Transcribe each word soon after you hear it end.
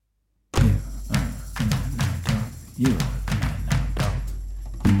You are the man now, dog.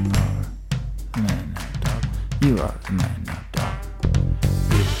 You are the man now, dog.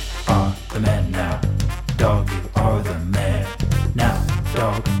 You are the man now, dog.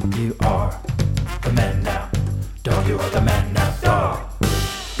 You are the man now, dog. You are the man now, dog.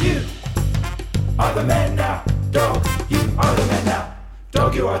 You are the man now, dog. You are the man now,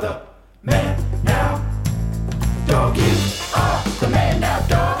 dog. You are the man now, dog. You are the man now, dog. You are the man now,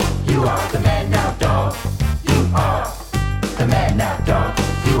 dog. You are the man now, dog. You are the man now, dog.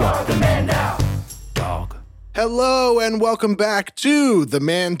 You are the man now, dog. Hello and welcome back to the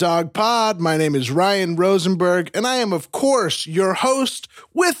Man Dog Pod. My name is Ryan Rosenberg, and I am, of course, your host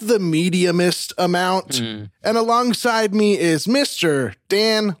with the mediumist amount. And alongside me is Mr.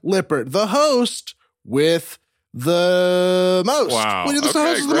 Dan Lippert, the host with the most. Wow. Well, you're the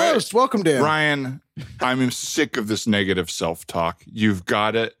host with the most. Welcome, Dan. Ryan, I'm sick of this negative self-talk. You've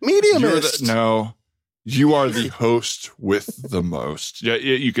got it. Mediumist. You are the host with the most. Yeah,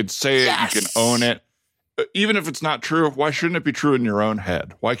 you could say it. Yes. You can own it. Even if it's not true, why shouldn't it be true in your own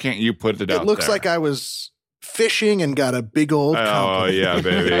head? Why can't you put it out there? It looks like I was fishing and got a big old compliment. Oh, yeah,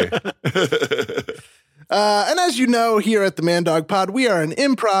 baby. And as you know, here at the Man Dog Pod, we are an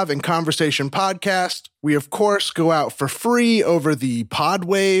improv and conversation podcast. We, of course, go out for free over the pod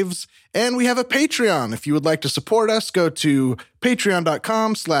waves, and we have a Patreon. If you would like to support us, go to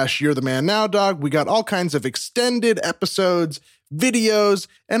patreon.com/you'rethemanNowDog. We got all kinds of extended episodes, videos,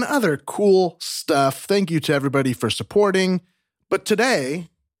 and other cool stuff. Thank you to everybody for supporting. But today,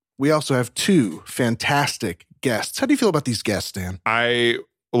 we also have two fantastic guests. How do you feel about these guests, Dan?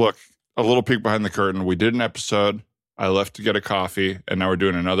 Look, a little peek behind the curtain. We did an episode. I left to get a coffee, and now we're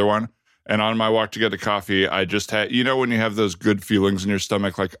doing another one. And on my walk to get the coffee, I just had, you know, when you have those good feelings in your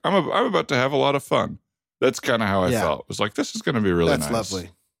stomach, like I'm about to have a lot of fun. That's kind of how I felt. It was like, this is going to be really nice. That's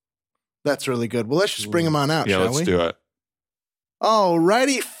lovely. That's really good. Well, let's just bring them on out, shall we? Yeah, let's do it.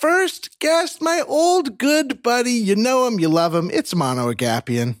 Alrighty, first guest, my old good buddy. You know him, you love him. It's Mono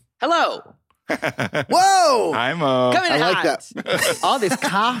Agapian. Hello. Whoa! I'm Coming I hot. like that. All this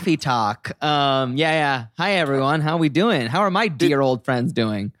coffee talk. Yeah. Hi, everyone. How we doing? How are my dear old friends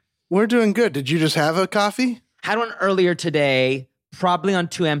doing? We're doing good. Did you just have a coffee? Had one earlier today, probably on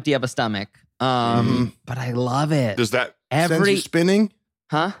too empty of a stomach. But I love it. Does that Send you spinning?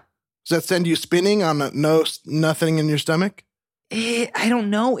 Huh? Does that send you spinning on nothing in your stomach? I don't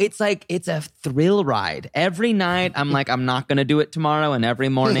know. It's like, it's a thrill ride. Every night I'm like, I'm not going to do it tomorrow. And every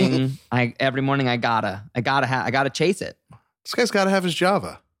morning, I gotta chase it. This guy's got to have his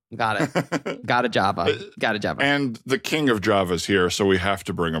Java. Got it. Got a Java. And the king of Java's here, so we have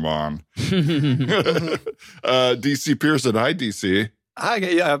to bring him on. DC Pearson. Hi, DC. Hi,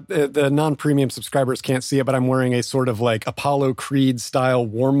 yeah, the non-premium subscribers can't see it, but I'm wearing a sort of like Apollo Creed style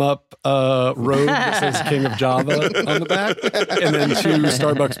warm-up robe that says King of Java on the back. And then two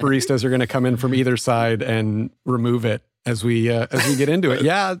Starbucks baristas are going to come in from either side and remove it as we get into it.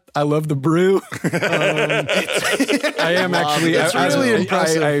 Yeah, I love the brew. I am actually It's really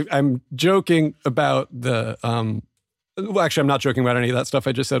impressive. I'm joking about the well, actually, I'm not joking about any of that stuff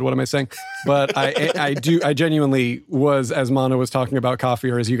I just said. What am I saying? But I genuinely was, as Mono was talking about coffee,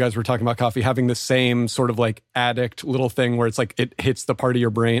 or as you guys were talking about coffee, having the same sort of like addict little thing where it's like it hits the part of your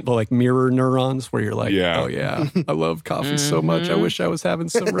brain, the like mirror neurons, where you're like, oh yeah, I love coffee so much. I wish I was having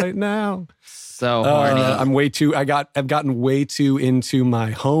some right now. So horny. I've gotten way too into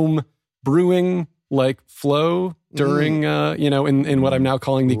my home brewing like flow during in what I'm now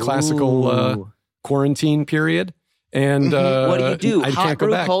calling the classical quarantine period. And what do you do? Hot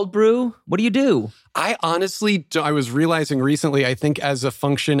brew, cold brew? What do you do? I honestly, I was realizing recently, I think as a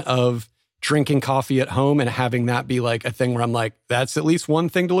function of drinking coffee at home and having that be like a thing where I'm like, that's at least one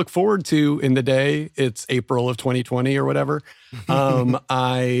thing to look forward to in the day. It's April of 2020 or whatever.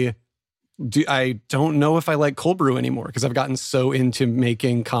 I don't know if I like cold brew anymore because I've gotten so into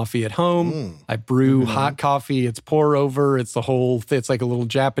making coffee at home. I brew hot coffee. It's pour over. It's the whole, it's like a little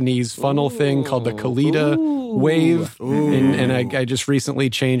Japanese funnel thing called the Kalita wave. And I just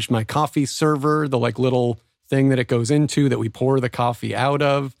recently changed my coffee server, the like little thing that it goes into that we pour the coffee out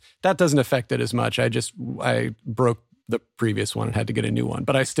of. That doesn't affect it as much. I broke the previous one and had to get a new one,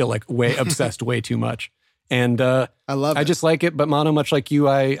 but I still like obsessed way too much. And I love it. I just like it. But Mono, much like you,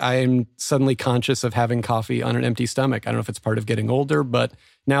 I am suddenly conscious of having coffee on an empty stomach. I don't know if it's part of getting older, but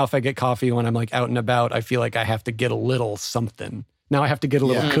now if I get coffee when I'm like out and about, I feel like I have to get a little something. Now I have to get a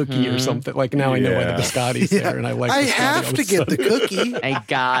little cookie or something. Like now I know why the biscotti's there, and I like. I have to get the cookie. I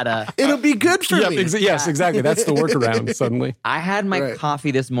gotta. It'll be good for me. Yes, exactly. That's the workaround. Suddenly, I had my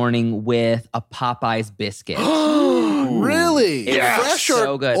coffee this morning with a Popeyes biscuit. Really? It was Fresh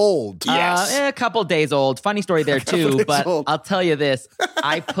so or good. old? A couple days old. Funny story there too, days but old. I'll tell you this.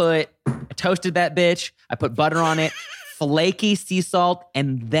 I toasted that bitch. I put butter on it, flaky sea salt,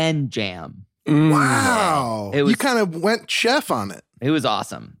 and then jam. Wow. It was- You kind of went chef on it. It was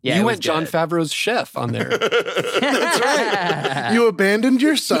awesome. Yeah, You it was went Jon good. Favreau's chef on there. That's right. You abandoned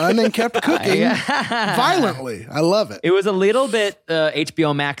your son and kept cooking violently. I love it. It was a little bit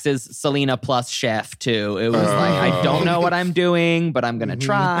HBO Max's Selena Plus Chef too. It was like, I don't know what I'm doing, but I'm gonna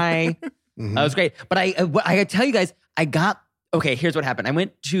try. That was great. But I tell you guys, here's what happened. I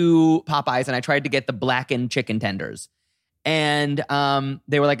went to Popeyes and I tried to get the blackened chicken tenders. And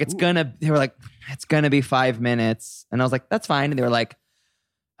they were like, it's gonna be 5 minutes. And I was like, that's fine. And they were like,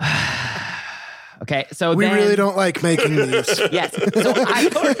 okay. So We then, really don't like making these. Yes. So I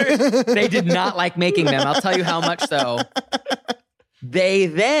ordered. They did not like making them. I'll tell you how much so.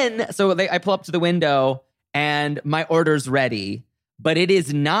 I pull up to the window and my order's ready, but it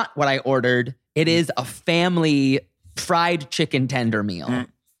is not what I ordered. It is a family fried chicken tender meal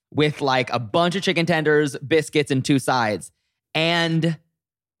with like a bunch of chicken tenders, biscuits, and 2 sides. And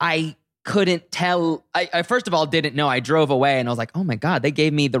I couldn't tell. I first of all didn't know. I drove away and I was like, oh my God, they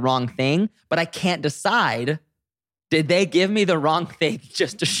gave me the wrong thing, but I can't decide. Did they give me the wrong thing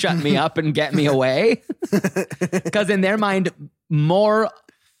just to shut me up and get me away? Because in their mind,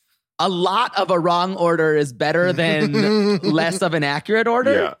 a lot of a wrong order is better than less of an accurate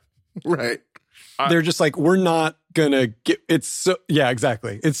order. Yeah. Right. They're just like, we're not gonna get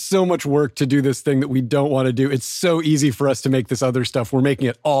exactly. It's so much work to do this thing that we don't want to do. It's so easy for us to make this other stuff. We're making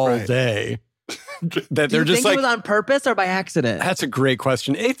it all day. That Do they're you just think like, it was on purpose or by accident? that's a great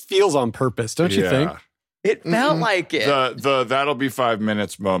question. It feels on purpose, don't you think? It felt like it. The that'll be 5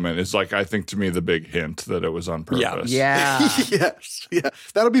 minutes moment is like, I think to me, the big hint that it was on purpose. Yeah. Yes. Yeah.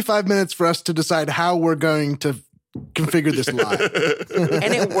 That'll be 5 minutes for us to decide how we're going to configure this lie.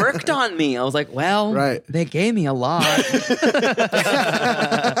 And it worked on me. I was like, well, Right. they gave me a lot.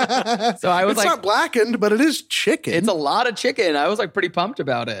 So I was It's like, not blackened, but it is chicken. it's a lot of chicken. I was like pretty pumped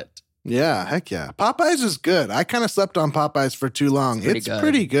about it. Yeah, heck yeah. Popeyes is good. I kind of slept on Popeyes for too long. It's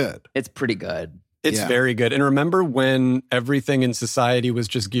pretty good. It's pretty good. It's Yeah. very good. And remember when everything in society was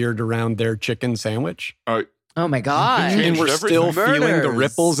just geared around their chicken sandwich? Oh my God. And we're still everything. feeling the Murders.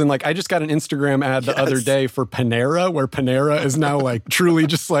 ripples. And like, I just got an Instagram ad the other day for Panera, where Panera is now like truly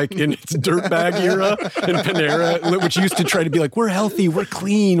just like in its dirtbag era. And Panera, which used to try to be like, we're healthy, we're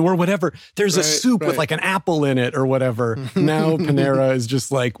clean, we're whatever. There's a soup with like an apple in it or whatever. Now Panera is just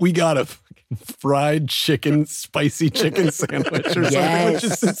like, we got a fucking fried chicken, spicy chicken sandwich or something, which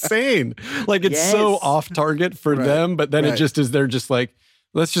is insane. Like it's so Yes. off target for them, but then it Right. just is, they're just like,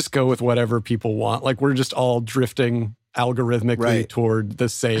 let's just go with whatever people want. Like we're just all drifting algorithmically Right. toward the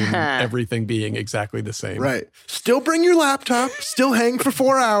same, everything being exactly the same. Right. Still bring your laptop, still hang for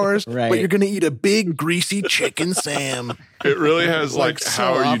 4 hours, Right. but you're going to eat a big, greasy chicken Sam. It really has like, so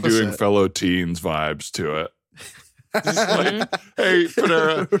how are you doing, opposite. fellow teens vibes to it. It's like, hey,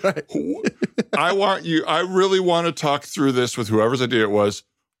 Panera, I really want to talk through this with whoever's idea it was.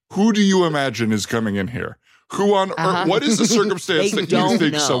 Who do you imagine is coming in here? Who on earth? What is the circumstance They that you don't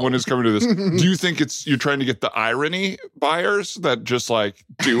think know. someone is coming to this? Do you think you're trying to get the irony buyers that just like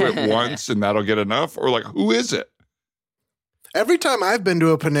do it once and that'll get enough? Or like, who is it? Every time I've been to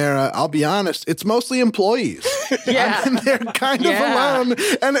a Panera, I'll be honest, it's mostly employees. Yeah. And they're kind of Yeah. alone.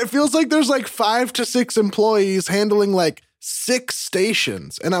 And it feels like there's like 5 to 6 employees handling like 6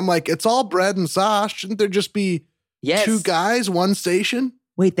 stations. And I'm like, it's all bread and sauce. Shouldn't there just be Yes. 2 guys, 1 station?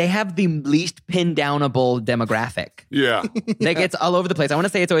 Wait, they have the least pin downable demographic. Yeah. Like it's all over the place. I want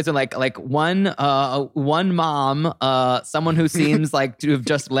to say it's always been like one mom, someone who seems like to have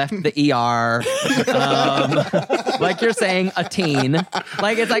just left the ER, like you're saying, a teen.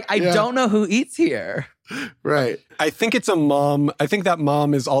 Like it's like I don't know who eats here. Right. I think it's a mom. I think that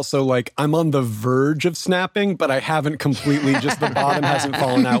mom is also like, I'm on the verge of snapping, but I haven't completely, just the bottom hasn't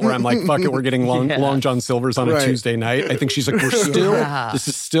fallen out where I'm like, fuck it, we're getting Long John Silver's on a Right. Tuesday night. I think she's like, this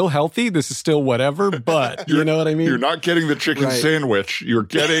is still healthy. This is still whatever, but you know what I mean? You're not getting the chicken Right. sandwich. You're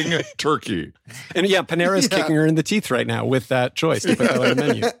getting turkey. And yeah, Panera's kicking her in the teeth right now with that choice to put that on the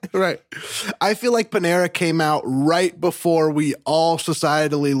menu. Right. I feel like Panera came out right before we all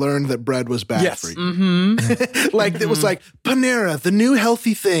societally learned that bread was bad Yes. for you. Like Like it was like Panera, the new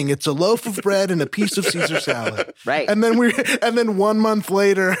healthy thing. It's a loaf of bread and a piece of Caesar salad. Right. And then 1 month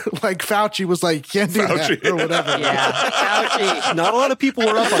later, like Fauci was like, can't do that or whatever. Yeah. Fauci. Not a lot of people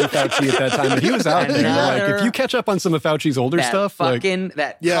were up on Fauci at that time, but he was out there. Another- Like, if you catch up on some of Fauci's older That stuff, like, fucking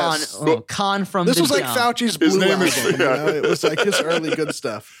Yes. con from This the was like jump. Fauci's Blue name album. is- You know? It was like his early good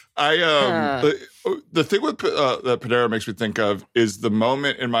stuff. The thing with that Panera makes me think of is the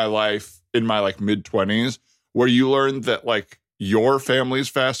moment in my life in my like mid-20s where you learned that like your family's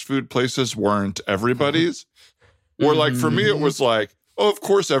fast food places weren't everybody's. Where like for me it was like, oh, of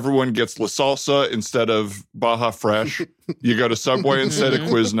course everyone gets La Salsa instead of Baja Fresh. You go to Subway instead of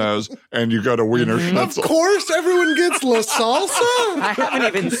Quiznos, and you go to Wiener Of Schnitzel. course, everyone gets La Salsa. I haven't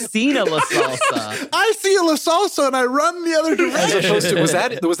even seen a La Salsa. I see a La Salsa and I run the other as direction. opposed to,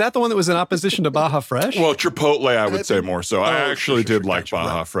 was that the one that was in opposition to Baja Fresh? Well, Chipotle, I would say more so. I actually did like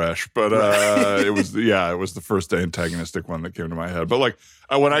Baja Fresh, but it was the first antagonistic one that came to my head. But like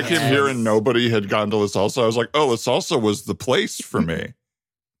when I came here and nobody had gone to La Salsa, I was like, oh, La Salsa was the place for me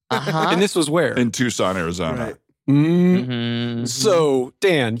And this was where? in Tucson, Arizona. Right. So,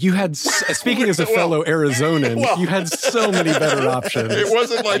 Dan, you had, speaking as a fellow Arizonan, you had so many better options. It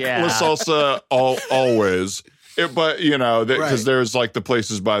wasn't like Yeah. La Salsa always. But, you know, because Right. there's like the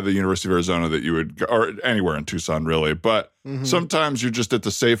places by the University of Arizona that you would go, or anywhere in Tucson, really. But sometimes you're just at the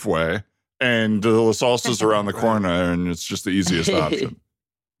Safeway and the La Salsa's around the corner and it's just the easiest option.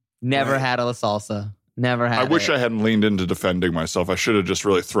 Never had a La Salsa. Never had I wish it. I hadn't leaned into defending myself. I should have just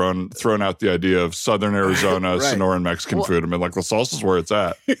really thrown out the idea of Southern Arizona, Right. Sonoran Mexican food. and been like, La Salsa's where it's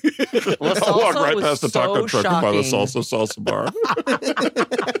at. La I'll walk Salsa right was past the taco so truck and buy the shocking. salsa bar.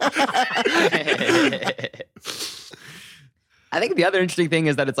 I think the other interesting thing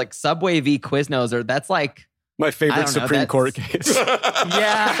is that it's like Subway v Quiznos, or that's like, My I favorite don't know, Supreme that's- Court case.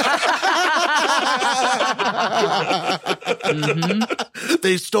 yeah.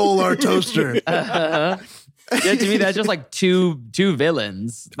 They stole our toaster. Yeah, to me, that's just like two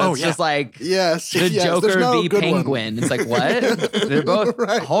villains. That's just like Yes. the yes, Joker there's no v good one. Penguin. It's like, what? They're both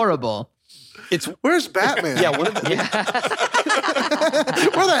Right. horrible. Where's Batman? Yeah, one of the,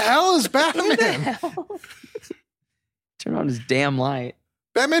 Where the hell is Batman? Turn on his damn light.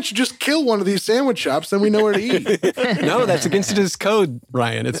 Batman should just kill one of these sandwich shops, then we know where to eat. no, that's against his code,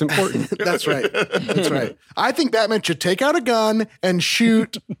 Ryan. It's important. That's right. That's right. I think Batman should take out a gun and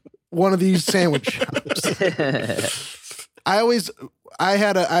shoot one of these sandwich shops.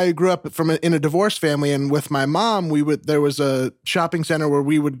 I grew up in a divorced family, and with my mom, there was a shopping center where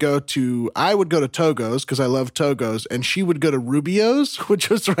I would go to Togo's because I love Togo's, and she would go to Rubio's, which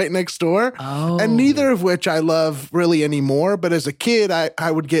was right next door. Oh. And neither of which I love really anymore. But as a kid, I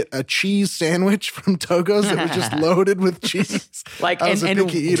would get a cheese sandwich from Togo's that was just loaded with cheese. Like, I was a and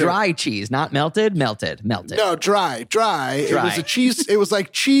picky eater. dry cheese, not melted. No, dry. It was a cheese. It was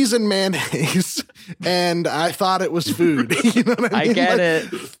like cheese and mayonnaise, and I thought it was food. You know what I mean? I get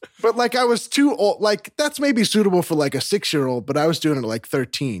it. But like I was too old. Like that's maybe suitable for like a 6-year-old, but I was doing it at like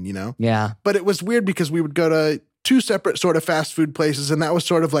 13. You know. Yeah. But it was weird because we would go to two separate sort of fast food places, and that was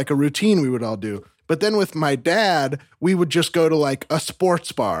sort of like a routine we would all do. But then with my dad, we would just go to like a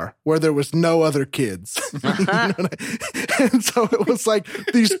sports bar where there was no other kids. You know and so it was like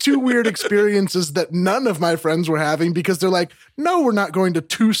these two weird experiences that none of my friends were having because they're like, no, we're not going to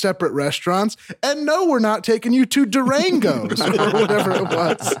two separate restaurants. And no, we're not taking you to Durango's or whatever it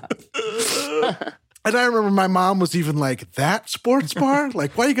was. And I remember my mom was even like, that sports bar?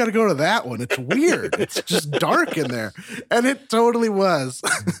 Like, why you got to go to that one? It's weird. It's just dark in there. And it totally was.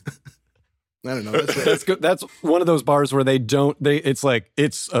 I don't know. That's it. That's good. That's one of those bars where it's like,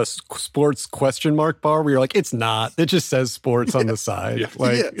 it's a sports question mark bar where you're like, it's not. It just says sports on the side.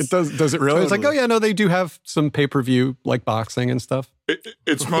 Like, Yes. does it really? It's like, Totally. oh yeah, no, they do have some pay-per-view like boxing and stuff.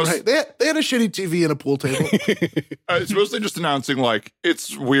 It's most Right. They had a shitty TV and a pool table. it's mostly just announcing like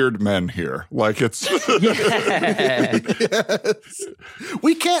it's weird men here. Like it's Yes.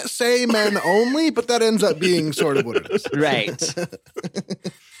 We can't say men only, but that ends up being sort of what it is. Right.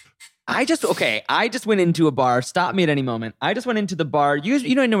 I just went into a bar. Stop me at any moment. I just went into the bar.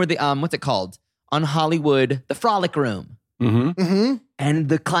 You don't know where the what's it called on Hollywood, the Frolic Room, Mm-hmm. and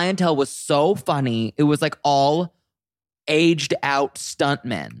the clientele was so funny. It was like all aged out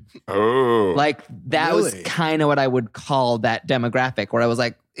stuntmen. oh Like that was Really? kind of what I would call that demographic. Where I was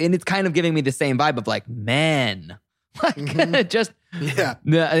like, and it's kind of giving me the same vibe of like men, like just Yeah.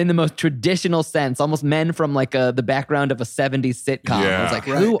 in the most traditional sense, almost men from like the background of a 70s sitcom. I was Yeah. like,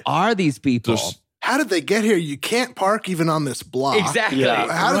 who are these people? Just- How did they get here? You can't park even on this block. Exactly. Yeah.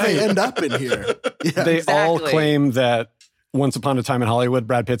 How do they end up in here? Yeah. They all Exactly. claim that Once Upon a Time in Hollywood,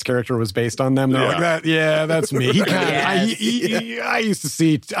 Brad Pitt's character was based on them. They're like, that's me. I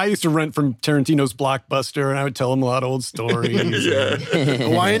used to rent from Tarantino's Blockbuster, and I would tell him a lot of old stories.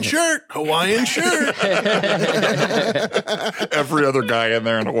 Hawaiian shirt. Every other guy in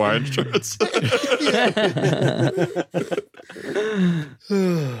there in Hawaiian shirts.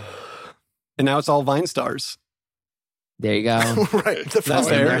 And now it's all Vine stars. There you go. Right. That's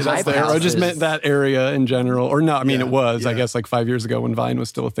there. I just meant that area in general. Or no, I mean, it was, I guess, like 5 years ago when Vine was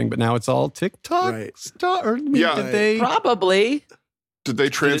still a thing, but now it's all TikTok star. Probably. Did they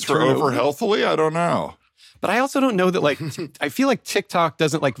transfer over healthily? I don't know. But I also don't know that, like, I feel like TikTok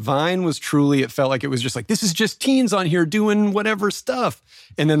doesn't, like, Vine was truly, it felt like it was just like, this is just teens on here doing whatever stuff.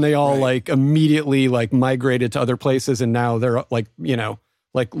 And then they all, like, immediately, like, migrated to other places. And now they're, like, you know,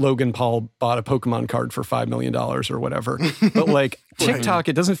 like Logan Paul bought a Pokemon card for $5 million or whatever. But like TikTok,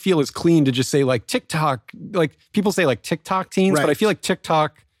 it doesn't feel as clean to just say like TikTok, like people say like TikTok teens, but I feel like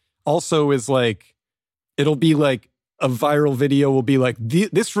TikTok also is like, it'll be like a viral video will be like,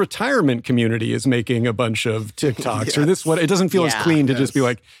 this retirement community is making a bunch of TikToks or this, it doesn't feel as clean to just be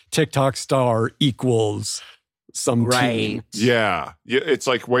like TikTok star equals some teen. Yeah. It's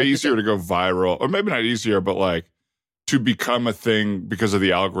like way easier to go viral, or maybe not easier, but like, to become a thing because of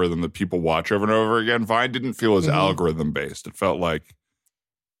the algorithm that people watch over and over again. Vine didn't feel as algorithm based. It felt like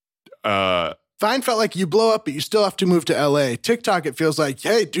Vine felt like you blow up, but you still have to move to LA. TikTok, it feels like,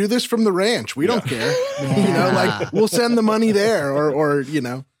 hey, do this from the ranch. We don't care. You know, like we'll send the money there, or you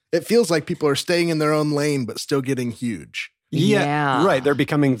know, it feels like people are staying in their own lane but still getting huge. Yeah. Right. They're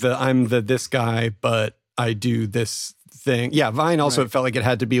becoming I'm this guy, but I do this thing. Yeah, Vine also it felt like it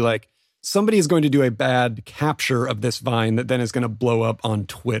had to be like, somebody is going to do a bad capture of this Vine that then is going to blow up on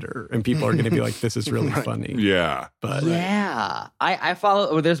Twitter. And people are going to be like, this is really funny. Yeah. But I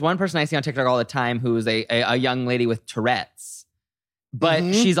follow, there's one person I see on TikTok all the time who is a young lady with Tourette's.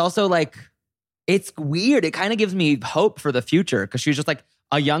 But she's also like, it's weird. It kind of gives me hope for the future because she's just like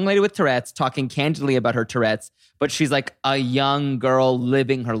a young lady with Tourette's talking candidly about her Tourette's, but she's like a young girl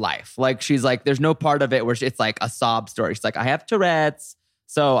living her life. Like she's like, there's no part of it where it's like a sob story. She's like, I have Tourette's.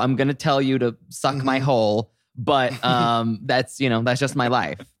 So I'm going to tell you to suck my hole, but that's just my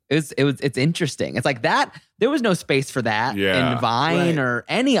life. It's interesting. It's like that. There was no space for that in Vine or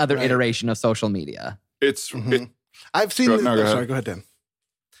any other iteration of social media. I've seen sorry, go ahead, Dan.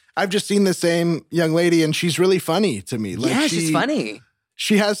 I've just seen the same young lady and she's really funny to me. Like she's funny.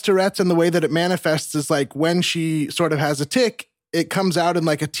 She has Tourette's, and the way that it manifests is like when she sort of has a tic, it comes out in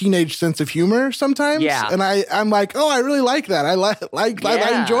like a teenage sense of humor sometimes. Yeah. And I'm like, oh, I really like that.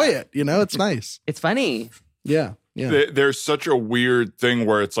 I enjoy it. You know, it's nice. It's funny. Yeah. Yeah. There's such a weird thing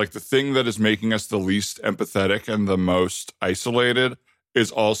where it's like the thing that is making us the least empathetic and the most isolated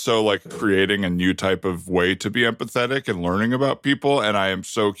is also like creating a new type of way to be empathetic and learning about people. And I am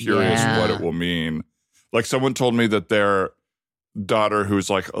so curious what it will mean. Like someone told me that their daughter, who's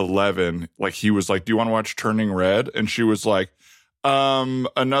like 11, like he was like, do you want to watch Turning Red? And she was like,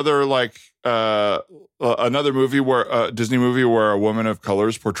 another movie where Disney movie where a woman of color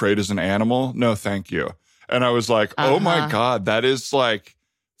is portrayed as an animal. No, thank you. And I was like, oh my God, that is like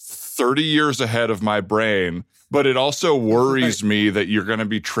 30 years ahead of my brain. But it also worries me that you're going to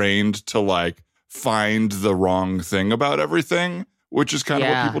be trained to like find the wrong thing about everything, which is kind of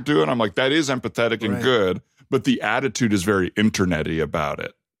what people do. And I'm like, that is empathetic and good, but the attitude is very internet-y about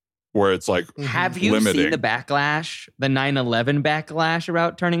it. Where it's like, have you seen the backlash, the 9/11 backlash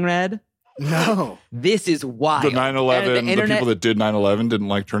about Turning Red? No. This is wild. The 9/11, the people that did 9/11 didn't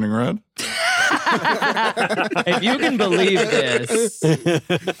like Turning Red? If you can believe this.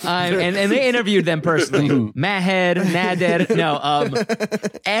 And they interviewed them personally. Mahed, Nader. No,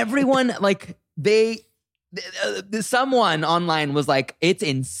 everyone, like, someone online was like, it's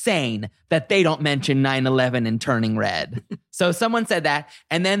insane that they don't mention 9/11 and Turning Red. So someone said that,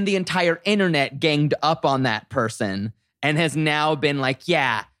 and then the entire internet ganged up on that person and has now been like,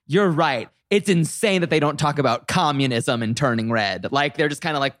 yeah, you're right. It's insane that they don't talk about communism and Turning Red. Like they're just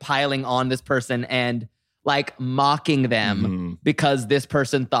kind of like piling on this person and like mocking them because this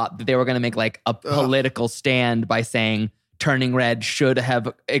person thought that they were going to make like a political stand by saying Turning Red should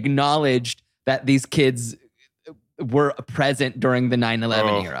have acknowledged that these kids were present during the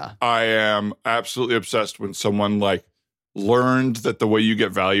 9/11 era. I am absolutely obsessed when someone like learned that the way you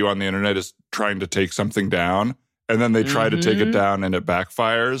get value on the internet is trying to take something down, and then they try to take it down and it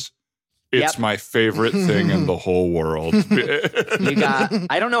backfires. It's my favorite thing in the whole world.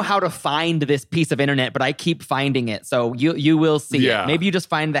 I don't know how to find this piece of internet, but I keep finding it. So you will see it. Maybe you just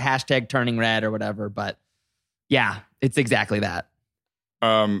find the hashtag Turning Red or whatever, but yeah, it's exactly that.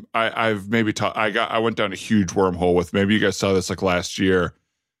 I've maybe taught. I went down a huge wormhole with. Maybe you guys saw this like last year.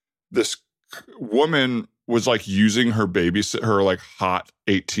 This woman was like using her babysitter, her like hot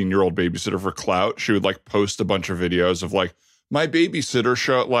 18-year-old babysitter for clout. She would like post a bunch of videos of like my babysitter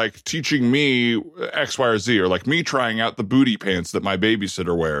show like teaching me X, Y, or Z, or like me trying out the booty pants that my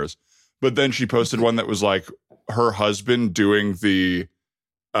babysitter wears. But then she posted one that was like her husband doing the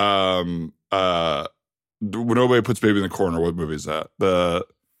Nobody Puts Baby in the Corner. What movie is that? The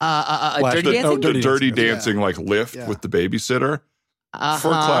Dirty Dancing? Dirty Dancing, like lift Yeah. with the babysitter. For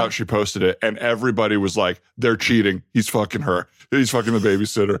clout, she posted it, and everybody was like, they're cheating. He's fucking her. He's fucking the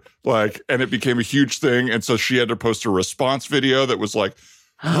babysitter. Like, and it became a huge thing. And so she had to post a response video that was like,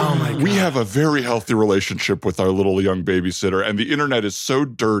 Oh my God. we have a very healthy relationship with our little young babysitter, and the internet is so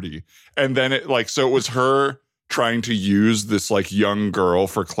dirty. And then it like, so it was her trying to use this like young girl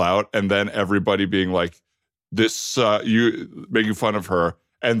for clout, and then everybody being like, this, you making fun of her.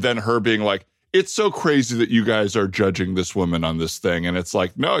 And then her being like, it's so crazy that you guys are judging this woman on this thing. And it's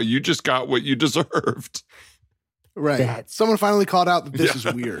like, no, you just got what you deserved. Right. That's- Someone finally called out that this is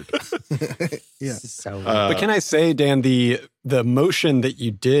weird. Yeah. This is so But can I say, Dan, the motion that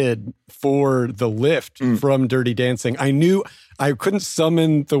you did for the lift from Dirty Dancing, I knew I couldn't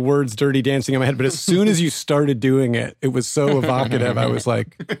summon the words Dirty Dancing in my head, but as soon as you started doing it, it was so evocative. I was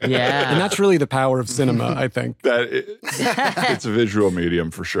like, yeah. and that's really the power of cinema, I think. It's a visual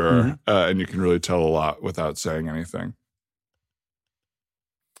medium for sure. And you can really tell a lot without saying anything.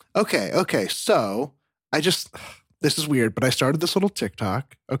 Okay. So this is weird, but I started this little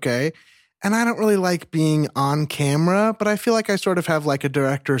TikTok. Okay. And I don't really like being on camera, but I feel like I sort of have like a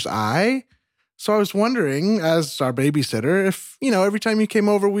director's eye. So I was wondering, as our babysitter, if, every time you came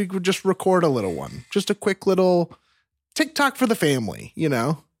over, we would just record a little one, just a quick little TikTok for the family, Is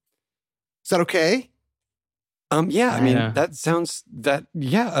that okay? Yeah, I mean, Yeah. that sounds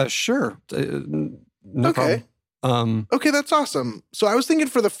sure. No Okay. problem. Okay, that's awesome. So I was thinking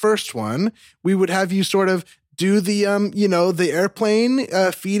for the first one, we would have you sort of do the the airplane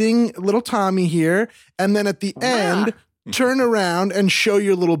feeding little Tommy here, and then at the end, turn around and show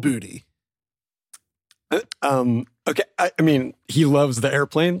your little booty. Okay. I mean, he loves the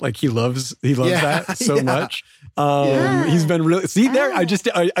airplane. Like he loves Yeah, that so yeah. much. Yeah. He's been really, see there. I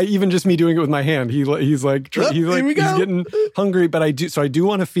even just me doing it with my hand. He's like, Oh, here we he's go. getting hungry, but I do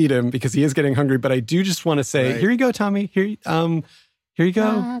want to feed him because he is getting hungry, but I do just want to say, Right. here you go, Tommy. Here you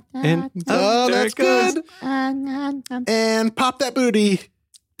go. And Oh, there that's it goes. good. And pop that booty.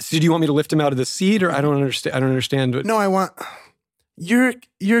 So do you want me to lift him out of the seat, or I don't understand. What, No, I want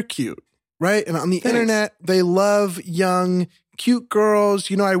you're cute, right? And on the Thanks. internet, they love young, cute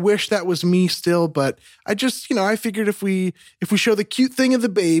girls. I wish that was me still, but I just, I figured if we show the cute thing of the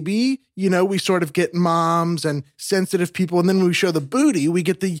baby, we sort of get moms and sensitive people, and then when we show the booty, we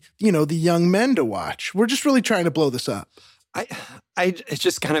get the young men to watch. We're just really trying to blow this up. it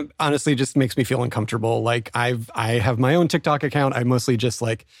just kind of honestly just makes me feel uncomfortable. Like I have my own TikTok account. I mostly just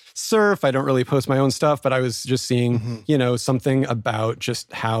like surf. I don't really post my own stuff, but I was just seeing, something about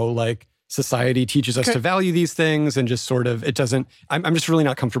just how like society teaches us to value these things, and just sort of, it doesn't, I'm just really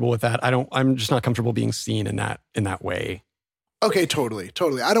not comfortable with that. I'm just not comfortable being seen in that way. Okay, totally.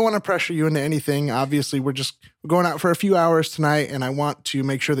 I don't want to pressure you into anything. Obviously, we're going out for a few hours tonight, and I want to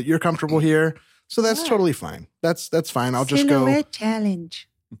make sure that you're comfortable here. So that's totally fine. That's fine. I'll just go. Silhouette challenge.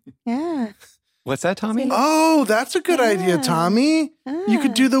 Yeah. What's that, Tommy? Oh, that's a good idea, Yeah. Tommy. You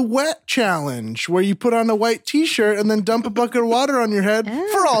could do the wet challenge where you put on a white t-shirt and then dump a bucket of water on your head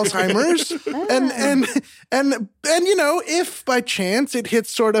for Alzheimer's. And if by chance it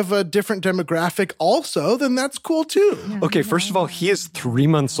hits sort of a different demographic also, then that's cool too. Okay, first of all, he is 3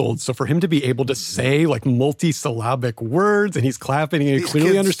 months old. So for him to be able to say like multi-syllabic words and he's clapping and he These clearly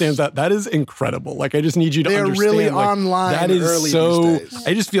kids- understands that is incredible. Like, I just need you to They are understand. really like, online That is early so, these days.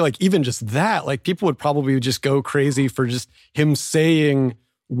 I just feel like even just that, like people would probably just go crazy for just him saying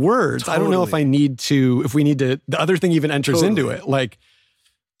words. I don't know if if we need to, the other thing even enters into it. Like,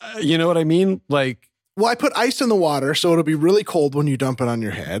 you know what I mean? Like, Well, I put ice in the water, so it'll be really cold when you dump it on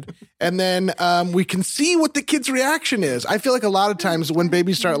your head. And then we can see what the kid's reaction is. I feel like a lot of times when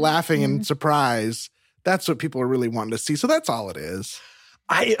babies start laughing in surprise, that's what people are really wanting to see. So that's all it is.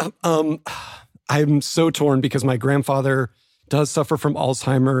 I'm so torn because my grandfather does suffer from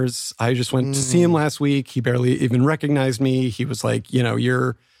Alzheimer's. I just went to see him last week. He barely even recognized me. He was like,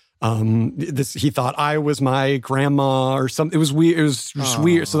 you're he thought I was my grandma or something. It was weird. It was just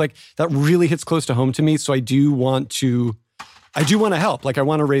weird. So like that really hits close to home to me. So I do want to help. Like I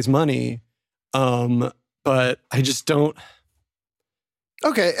want to raise money. But I just don't.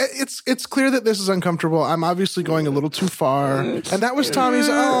 Okay, it's clear that this is uncomfortable. I'm obviously going a little too far. And that was Tommy's.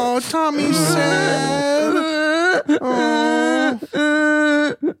 Oh, Tommy's sad. Oh.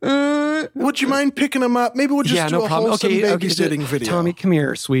 Would you mind picking him up? Maybe we'll just do a wholesome babysitting video. Tommy, come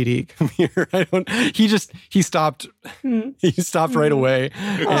here, sweetie. Come here. He stopped right away.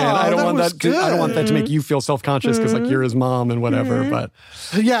 And I don't want that to make you feel self-conscious because like you're his mom and whatever. But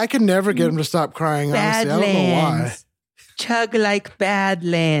yeah, I could never get him to stop crying, honestly. I don't know why. Chug like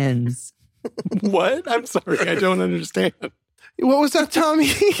Badlands. What? I'm sorry, I don't understand. What was that,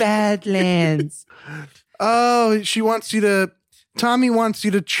 Tommy? Badlands. Oh, Tommy wants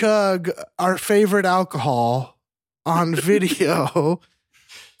you to chug our favorite alcohol on video.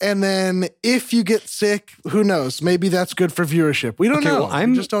 And then if you get sick, who knows? Maybe that's good for viewership. We don't know.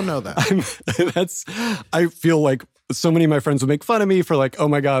 We just don't know that. I feel like so many of my friends would make fun of me for like, oh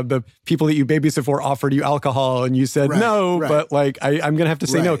my God, the people that you babysit for offered you alcohol and you said no, but like I'm going to have to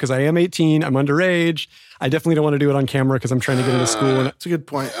say no because I am 18, I'm underage. I definitely don't want to do it on camera because I'm trying to get into school. That's a good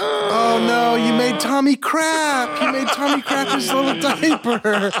point. Oh no, you made Tommy crap. You made Tommy crap his little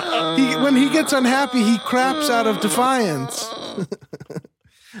diaper. When he gets unhappy, he craps out of defiance.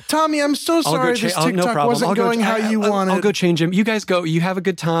 Tommy, I'm so sorry this TikTok wasn't going how you wanted. I'll go change him. You guys go. You have a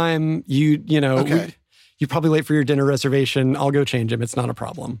good time. You know, okay. You're probably late for your dinner reservation. I'll go change him. It's not a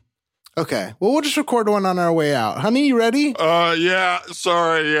problem. Okay. Well, we'll just record one on our way out. Honey, you ready? Yeah.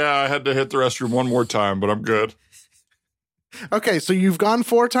 Sorry. Yeah, I had to hit the restroom one more time, but I'm good. Okay, so you've gone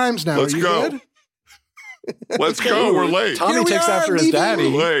 4 times now. Let's go. Good? Let's go. We're late. Tommy takes after his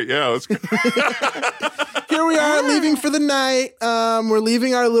daddy. We're late. Yeah, let's go. Here we are leaving for the night. We're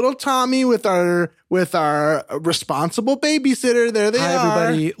leaving our little Tommy with our responsible babysitter. There they are. Hi,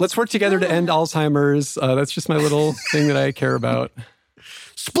 everybody. Let's work together to end Alzheimer's. That's just my little thing that I care about.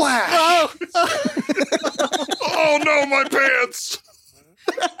 Splash! Oh no, my pants!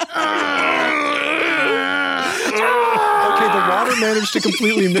 Okay, the water managed to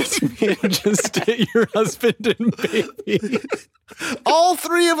completely miss me and just hit your husband and baby. All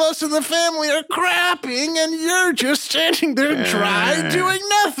 3 of us in the family are crapping, and you're just standing there dry, doing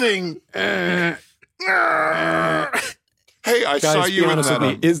nothing. Hey, I saw you in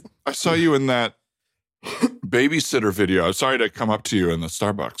that. I saw you in that babysitter video. I'm sorry to come up to you in the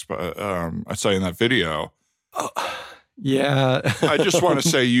Starbucks, but I saw you in that video. Yeah. I just want to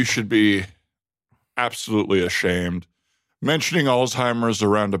say you should be absolutely ashamed. Mentioning Alzheimer's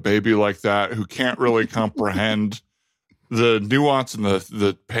around a baby like that who can't really comprehend the nuance and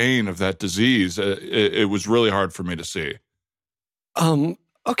the pain of that disease, it was really hard for me to see.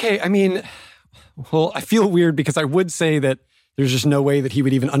 Okay, I mean, well, I feel weird because I would say that there's just no way that he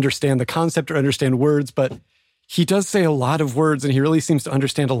would even understand the concept or understand words, but he does say a lot of words and he really seems to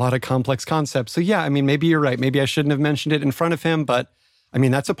understand a lot of complex concepts. So yeah, I mean, maybe you're right. Maybe I shouldn't have mentioned it in front of him, but I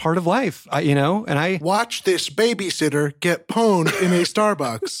mean, that's a part of life, and I watch this babysitter get pwned in a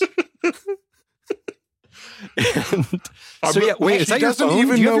Starbucks. So yeah, wait, is that your phone? Doesn't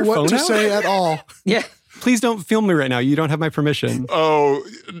even know what to say at all. Yeah. Please don't film me right now. You don't have my permission. Oh,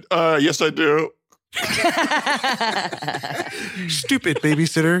 yes, I do. Stupid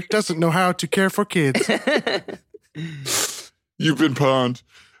babysitter doesn't know how to care for kids. You've been pwned.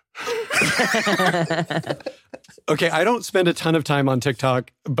 Okay, I don't spend a ton of time on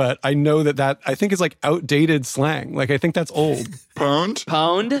TikTok, but I know that I think is like outdated slang. Like I think that's old. Pwned?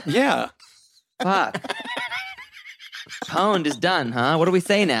 Pwned? Yeah. Fuck. Pwned is done, huh? What do we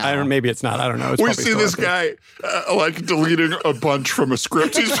say now? Maybe it's not. I don't know. It's we see this guy like deleting a bunch from a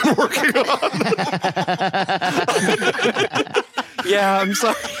script he's been working on. Yeah, I'm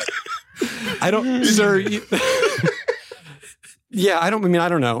sorry. I don't, sir. Yeah, I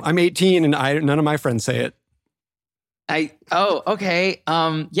don't know. I'm 18 and none of my friends say it. Okay.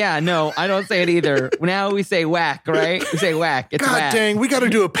 Yeah, no, I don't say it either. Now we say whack, right? We say whack. It's God whack. Dang, we got to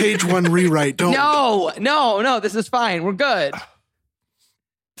do a page 1 rewrite, don't we? No, this is fine. We're good.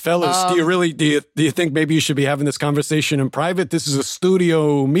 Fellas, do you think maybe you should be having this conversation in private? This is a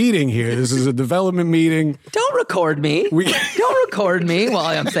studio meeting here. This is a development meeting. Don't record me. Don't record me while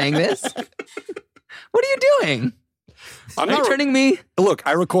I'm saying this. What are you doing? Are you turning me? Look,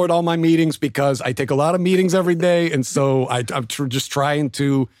 I record all my meetings because I take a lot of meetings every day. And so I'm just trying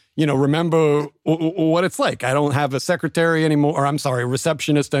to, remember what it's like. I don't have a secretary anymore, or I'm sorry, a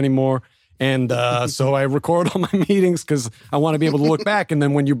receptionist anymore. And so I record all my meetings because I want to be able to look back. And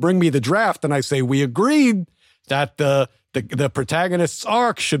then when you bring me the draft and I say, we agreed that the protagonist's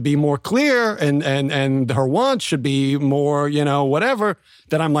arc should be more clear and her wants should be more, whatever,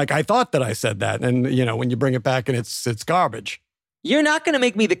 then I'm like, I thought that I said that. And, when you bring it back and it's garbage. You're not going to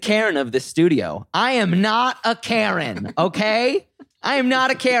make me the Karen of this studio. I am not a Karen, okay? I am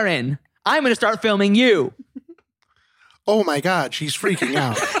not a Karen. I'm going to start filming you. Oh my God, she's freaking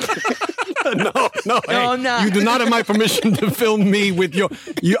out. No, hey, I'm not. you do not have my permission to film me with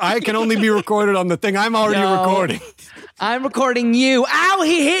I can only be recorded on the thing I'm already recording. I'm recording you. Ow,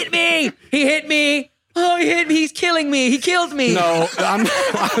 he hit me. He hit me. Oh, he hit me. He's killing me. He killed me. No, I'm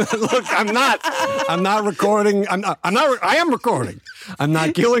not recording. I am recording. I'm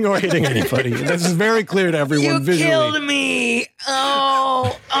not killing or hitting anybody. This is very clear to everyone You visually. killed me.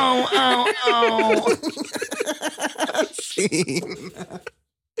 Oh. Scene.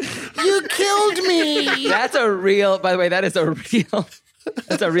 You killed me. That's a real, by the way, that's a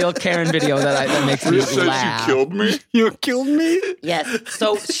real Karen video that makes me You said laugh. you killed me? You killed me? Yes.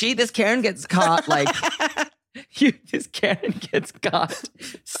 So this Karen gets caught this Karen gets caught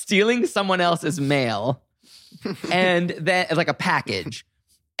stealing someone else's mail, and then like a package,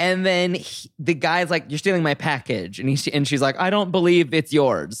 and then the guy's like, "You're stealing my package," and she's like, "I don't believe it's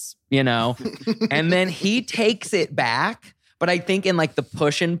yours," and then he takes it back, but I think in like the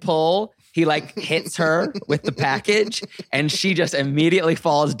push and pull, he like hits her with the package, and she just immediately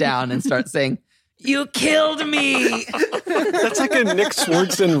falls down and starts saying, "You killed me." That's like a Nick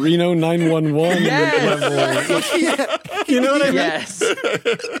Swartz and Reno 911 Yes. level. You know what I mean? Yes.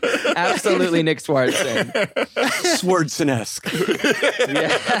 Absolutely Nick Swartzen. Swartzen-esque.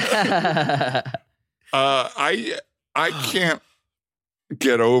 Yeah. I can't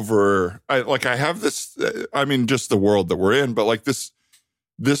get over. I have this. I mean, just the world that we're in, but like this.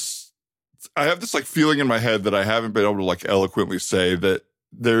 I have this like feeling in my head that I haven't been able to like eloquently say, that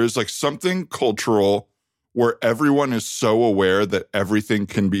there's like something cultural where everyone is so aware that everything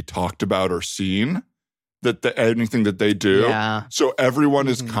can be talked about or seen, that anything that they do. Yeah. So everyone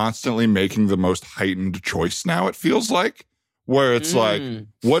is constantly making the most heightened choice now, it feels like, where it's like,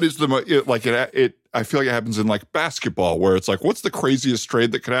 what is I feel like it happens in like basketball, where it's like, what's the craziest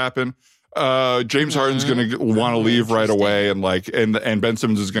trade that could happen? James Harden's going to want to leave right away, and Ben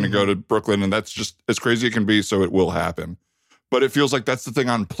Simmons is going to go to Brooklyn, and that's just as crazy as it can be, so it will happen. But it feels like that's the thing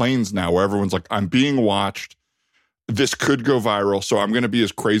on planes now, where everyone's like, I'm being watched. This could go viral, so I'm going to be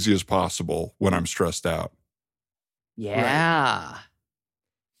as crazy as possible when I'm stressed out. Yeah.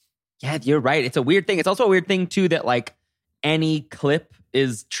 Yeah, you're right. It's a weird thing. It's also a weird thing, too, that like any clip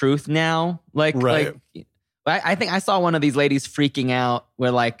is truth now. I think I saw one of these ladies freaking out where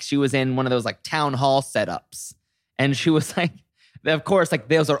like she was in one of those like town hall setups, and she was like, of course, like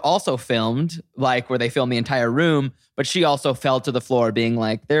those are also filmed, like where they film the entire room, but she also fell to the floor being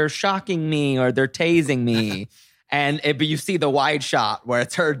like, they're shocking me or they're tasing me. But you see the wide shot where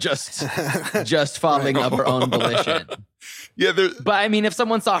it's her just falling of her own volition. Yeah, but I mean, if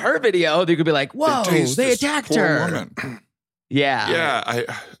someone saw her video, they could be like, whoa, they attacked her. Woman. Yeah.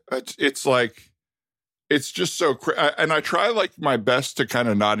 It's like, it's just so and I try like my best to kind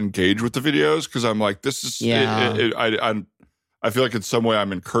of not engage with the videos, because I'm like, this is I feel like in some way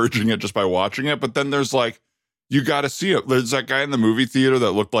I'm encouraging it just by watching it. But then there's like, you got to see it. There's that guy in the movie theater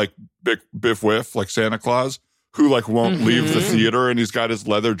that looked like Biff Whiff, like Santa Claus, who like won't leave the theater, and he's got his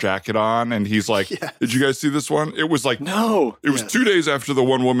leather jacket on, and he's like, Did you guys see this one? It was like, no, it was 2 days after the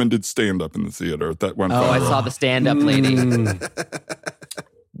one woman did stand up in the theater that went viral. I saw the stand up lady.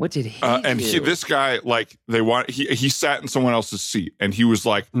 What did he do? This guy, like, he sat in someone else's seat, and he was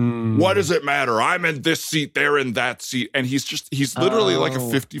like, what does it matter? I'm in this seat, they're in that seat. And he's literally like a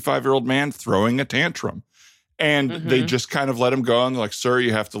 55-year-old man throwing a tantrum. And they just kind of let him go, and they're like, sir,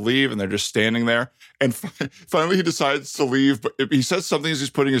 you have to leave. And they're just standing there. And finally he decides to leave, but he says something as he's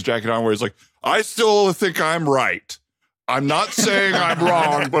putting his jacket on where he's like, I still think I'm right. I'm not saying I'm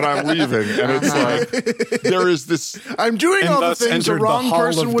wrong, but I'm leaving. And it's like, there is this. I'm doing all the things a wrong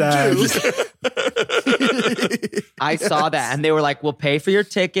person would do. I saw that. And they were like, we'll pay for your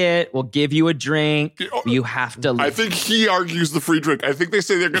ticket. We'll give you a drink. You have to leave. I think he argues the free drink. I think they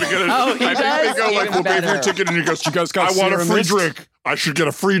say they're going to get it. I think they go like, we'll pay for your ticket. And he goes, I want a free drink. I should get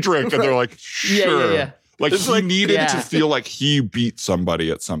a free drink. And they're like, sure. Yeah. Like he needed to feel like he beat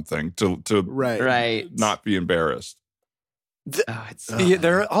somebody at something to not be embarrassed.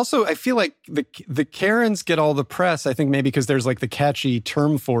 There are also, I feel like the Karens get all the press, I think maybe because there's like the catchy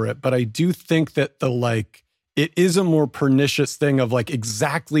term for it, but I do think that it is a more pernicious thing of like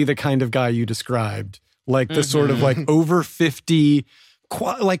exactly the kind of guy you described, like the sort of like over 50,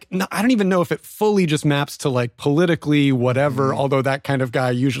 I don't even know if it fully just maps to like politically whatever, although that kind of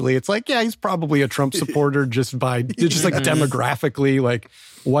guy usually it's like, yeah, he's probably a Trump supporter just like demographically, like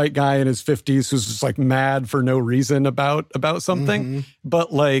white guy in his 50s who's just like mad for no reason about something.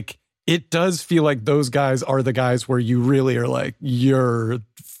 But like, it does feel like those guys are the guys where you really are like, you're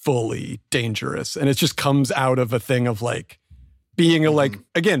fully dangerous. And it just comes out of a thing of like, being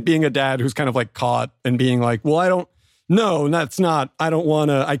being a dad who's kind of like caught and being like, well,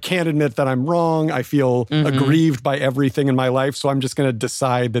 I can't admit that I'm wrong. I feel aggrieved by everything in my life. So I'm just going to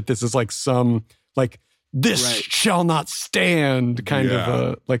decide that this is like some, like, this shall not stand kind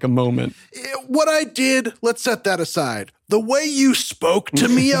of a moment. What I did, let's set that aside. The way you spoke to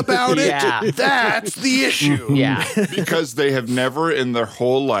me about it, that's the issue. Yeah. Because they have never in their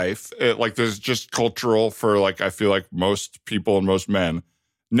whole life, like there's just cultural for like, I feel like most people and most men,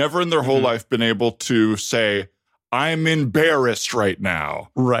 never in their whole life been able to say, I'm embarrassed right now.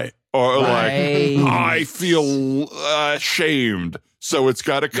 Right. Or like, I feel ashamed. So it's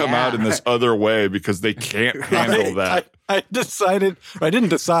got to come out in this other way because they can't handle that. I didn't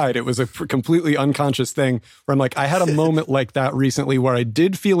decide. It was a completely unconscious thing where I'm like, I had a moment like that recently where I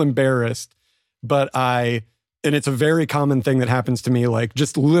did feel embarrassed, and it's a very common thing that happens to me. Like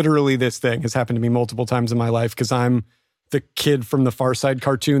just literally this thing has happened to me multiple times in my life because I'm the kid from the Far Side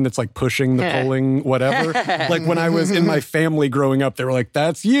cartoon that's like pushing the polling, whatever. Like when I was in my family growing up, they were like,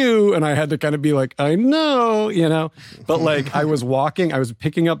 that's you. And I had to kind of be like, I know, you know, but like I was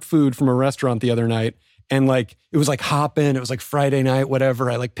picking up food from a restaurant the other night. And like, it was like hopping. It was like Friday night,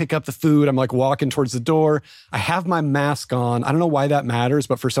 whatever. I like pick up the food. I'm like walking towards the door. I have my mask on. I don't know why that matters,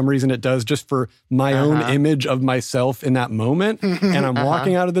 but for some reason it does, just for my own image of myself in that moment. And I'm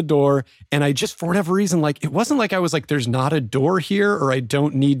walking out of the door and I just, for whatever reason, like, it wasn't like I was like, there's not a door here or I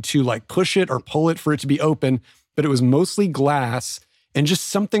don't need to like push it or pull it for it to be open, but it was mostly glass and just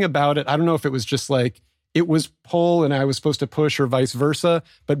something about it. I don't know if it was just like, it was pull and I was supposed to push or vice versa.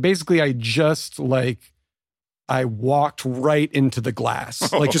 But basically I walked right into the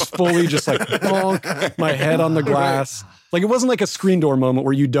glass, like just fully just like bonk my head on the glass. Like it wasn't like a screen door moment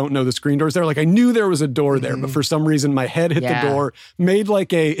where you don't know the screen door's there. Like I knew there was a door there, but for some reason my head hit the door, made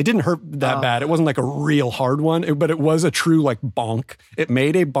like it didn't hurt that bad. It wasn't like a real hard one, but it was a true like bonk. It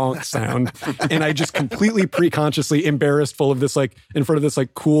made a bonk sound. And I just completely pre-consciously embarrassed full of this, like in front of this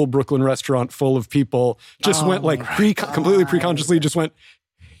like cool Brooklyn restaurant full of people, just went like completely pre-consciously just went,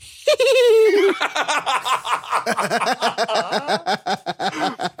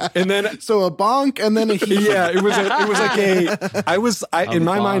 and then so a bonk and then a he. Yeah, it was like in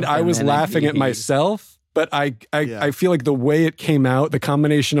my mind I was laughing at myself, but I feel like the way it came out, the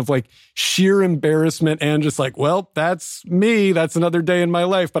combination of like sheer embarrassment and just like, well, that's me, that's another day in my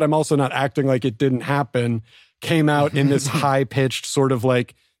life, but I'm also not acting like it didn't happen, came out in this high-pitched sort of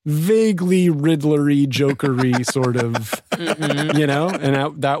like vaguely Riddlery, Jokery sort of, you know,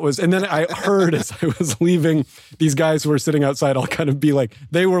 and that was, and then I heard as I was leaving, these guys who were sitting outside all kind of be like,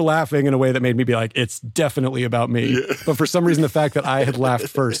 they were laughing in a way that made me be like, it's definitely about me. Yeah. But for some reason, the fact that I had laughed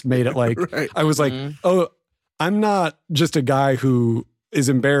first made it like, I was like, oh, I'm not just a guy who is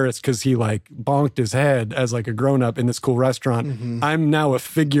embarrassed because he like bonked his head as like a grown-up in this cool restaurant. I'm now a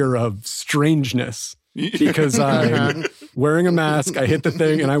figure of strangeness. Because I'm wearing a mask, I hit the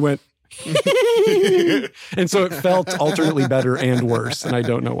thing and I went, and so it felt alternately better and worse, and I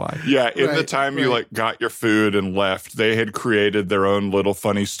don't know why. Yeah, in the time you like got your food and left, they had created their own little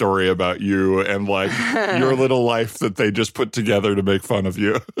funny story about you and like your little life that they just put together to make fun of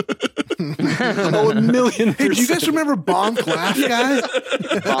you. Oh, 1,000,000%. Hey, do you guys remember Bonk Laugh, guys?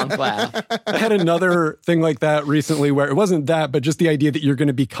 Bonk Laugh. I had another thing like that recently where it wasn't that, but just the idea that you're going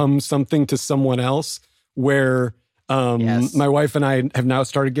to become something to someone else, where my wife and I have now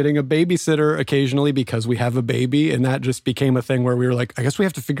started getting a babysitter occasionally because we have a baby. And that just became a thing where we were like, I guess we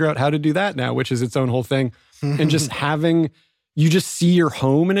have to figure out how to do that now, which is its own whole thing. And just you just see your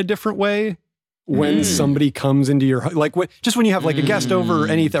home in a different way when somebody comes into your, like just when you have like a guest over or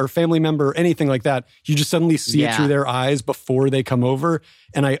anything, or family member or anything like that, you just suddenly see it through their eyes before they come over.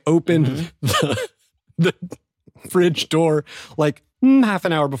 And I opened the fridge door like half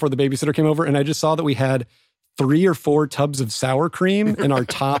an hour before the babysitter came over. And I just saw that we had 3 or 4 tubs of sour cream in our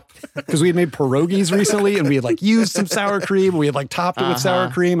top, because we had made pierogies recently and we had like used some sour cream. We had like topped it with sour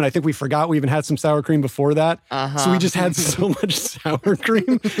cream. And I think we forgot we even had some sour cream before that. So we just had so much sour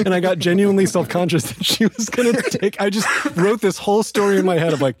cream and I got genuinely self-conscious that she was going to I just wrote this whole story in my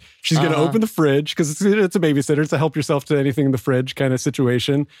head of like, she's going to open the fridge because it's a babysitter. It's a help yourself to anything in the fridge kind of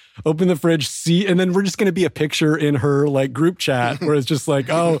situation. Open the fridge, see, and then we're just going to be a picture in her like group chat where it's just like,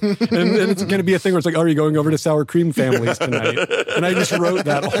 oh, and it's going to be a thing where it's like, oh, are you going over to sour cream families tonight? And I just wrote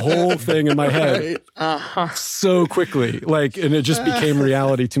that whole thing in my head so quickly, like, and it just became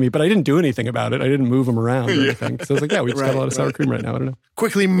reality to me. But I didn't do anything about it. I didn't move them around or anything. So I was like, yeah, we just got a lot of sour cream right now. I don't know.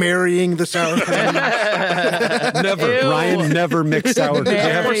 Quickly marrying the sour cream. Never. Ew. Ryan never mixed sour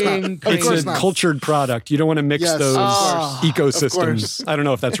cream. It's a cultured product. You don't want to mix those ecosystems. I don't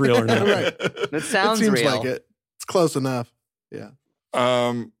know if that's real or not. That sounds it seems real. like it. It's close enough. Yeah.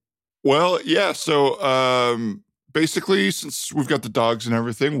 Well, yeah. So basically, since we've got the dogs and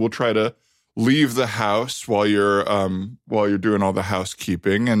everything, we'll try to leave the house while you're doing all the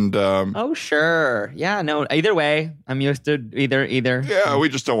housekeeping. And Oh, sure. Yeah, no, either way. I'm used to either. yeah, we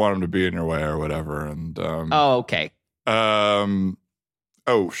just don't want them to be in your way or whatever. And Oh, okay.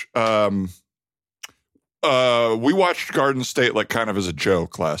 we watched Garden State like kind of as a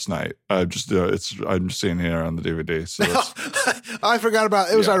joke last night. I'm just seeing here on the DVD. So I forgot about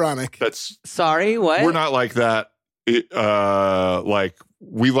it. It was ironic. that's Sorry, what? we're not like that. Like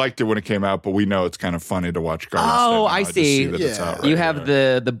we liked it when it came out, but we know it's kind of funny to watch Garden State. Oh, now. I just see. that it's Yeah. out right You have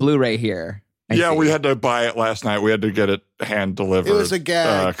here. the Blu-ray here. I Yeah, see. we had to buy it last night. We had to get it hand delivered. It was a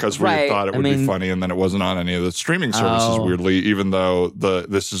gag. because we Right. thought it I would be mean- funny, and then it wasn't on any of the streaming services. Oh. Weirdly, even though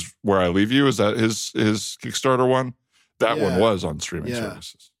This Is Where I Leave You, is that his Kickstarter one? That one Yeah. was on streaming Yeah.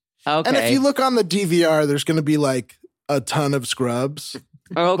 services. Okay. And if you look on the DVR, there's going to be like a ton of Scrubs,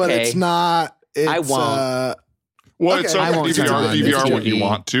 okay. but it's not. It's, I won't. Well, Okay. it's I on won't turn DVR, on DVR this when you TV.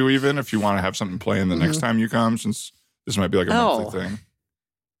 want to, even if you want to have something playing the next time you come, since this might be like a monthly thing.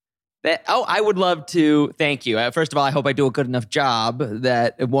 I would love to. Thank you. First of all, I hope I do a good enough job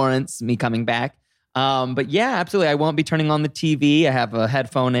that it warrants me coming back. But yeah, absolutely. I won't be turning on the TV. I have a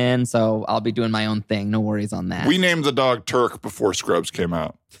headphone in, so I'll be doing my own thing. No worries on that. We named the dog Turk before Scrubs came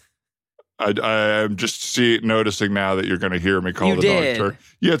out. I'm just noticing now that you're going to hear me call You the did. dog Turk.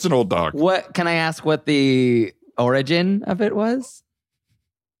 Yeah, it's an old dog. What can I ask? What the origin of it was?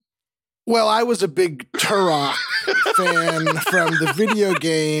 Well, I was a big Turok fan from the video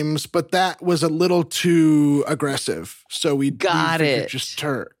games, but that was a little too aggressive. So we Got figured it. just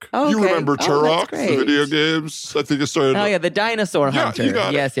Turk. Oh, You okay. remember Oh, Turok, that's the great. video games? I think it started. Oh yeah, the dinosaur Yeah, hunter. you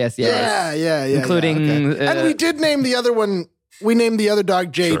got it. Yes. Yeah. Including, okay. And we did name the other one. We named the other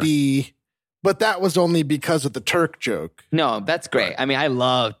dog JD, but that was only because of the Turk joke. No, that's great. I mean, I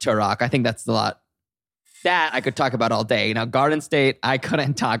love Turok. I think that's a lot. That I could talk about all day. Now, Garden State, I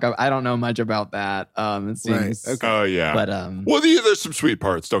couldn't talk. I don't know much about that. It seems, Right, okay. Oh yeah. but Well, there's some sweet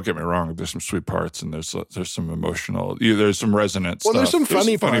parts. Don't get me wrong. There's some sweet parts, and there's some emotional. There's some resonant Well, stuff. there's some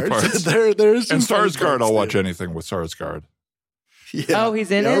funny parts. there's some And funny Sarsgaard, parts I'll watch there. anything with Sarsgaard. Yeah. Oh, he's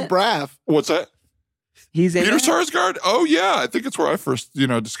in Yeah, it? Braff. What's that? he's in Peter it? Sarsgaard? Oh yeah, I think it's where I first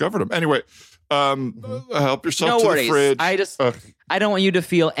discovered him. Anyway, help yourself No to worries. the fridge. I don't want you to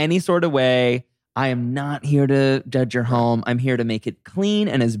feel any sort of way. I am not here to judge your home. I'm here to make it clean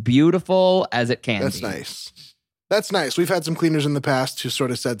and as beautiful as it can That's be. nice. That's nice. We've had some cleaners in the past who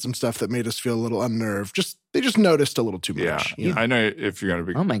sort of said some stuff that made us feel a little unnerved. They just noticed a little too yeah, much. you know? I know if you're gonna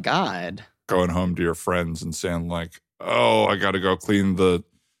be Oh my God. going home to your friends and saying like, "Oh, I got to go clean the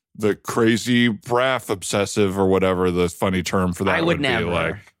crazy Braff obsessive or whatever the funny term for that I would be never.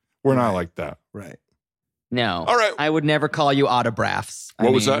 like." We're not like that. Right. No. All right. I would never call you autographs.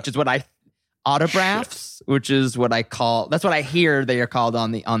 What was that? Which is what I autographs, which is what I call. That's what I hear they are called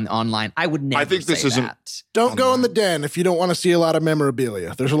on online. I would never. I think this say isn't- that. Don't go in the den if you don't want to see a lot of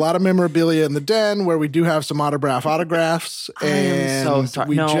memorabilia. There's a lot of memorabilia in the den where we do have some autographs. I am And so sorry.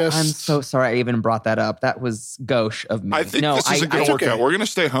 we No, just, I'm so sorry. I even brought that up. That was gauche of me. I think no, this isn't going to work okay. out. We're going to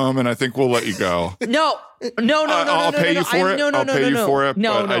stay home, and I think we'll let you go. No, I'll pay you for it. I'll pay you for it.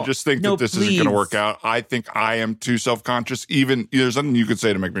 No, but I just think that this isn't going to work out. I think I am too self-conscious. Even there's nothing you could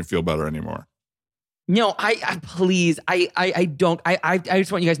say to make me feel better anymore. No, I please, I don't. I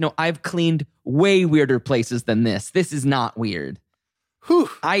just want you guys to know I've cleaned way weirder places than this. This is not weird. Whew,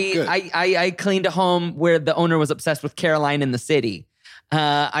 good. I cleaned a home where the owner was obsessed with Caroline in the City.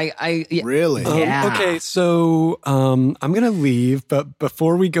 Really? Yeah. Okay, so I'm going to leave, but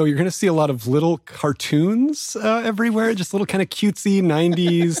before we go, you're going to see a lot of little cartoons everywhere, just little kind of cutesy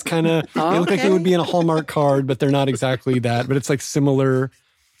 90s kind of. They look like they would be in a Hallmark card, but they're not exactly that, but it's like similar.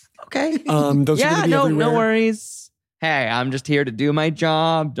 Okay. Those are going to be everywhere. no worries. Hey, I'm just here to do my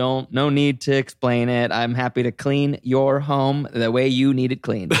job. No need to explain it. I'm happy to clean your home the way you need it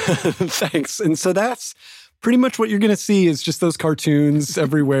cleaned. Thanks. And so that's pretty much what you're going to see is just those cartoons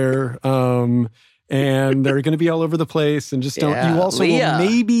everywhere. And they're going to be all over the place. And just don't, Yeah, you also Leah. will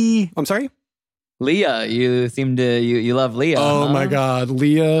maybe, I'm sorry? Leah, you seem to, you love Leah. Oh huh? my God.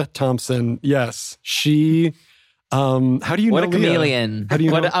 Leah Thompson. Yes. She, how do you What know a Leah? chameleon. How do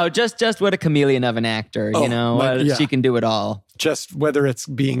you know? Just what a chameleon of an actor, Oh, you know? yeah. She can do it all. Just whether it's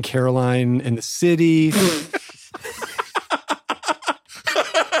being Caroline in the City.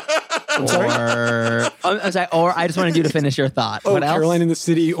 I'm sorry? Or I just wanted you to finish your thought. Oh, What else? Caroline in the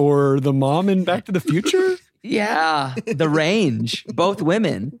City or the mom in Back to the Future? Yeah, the range. Both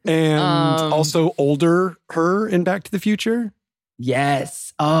women. And Um, also older her in Back to the Future,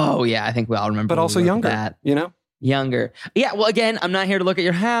 Yes. Oh, yeah. I think we all remember. but also we loved younger, That. you know? Younger. Yeah, well, again, I'm not here to look at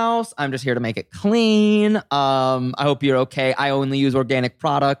your house. I'm just here to make it clean. I hope you're okay. I only use organic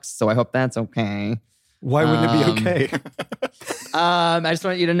products, so I hope that's okay. Why wouldn't it be okay? I just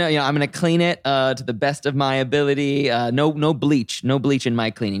want you to know, I'm going to clean it to the best of my ability. No bleach in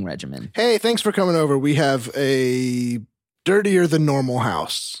my cleaning regimen. Hey, thanks for coming over. We have a dirtier than normal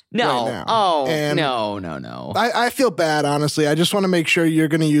house. No. Right now. Oh, And no. I feel bad, honestly. I just want to make sure you're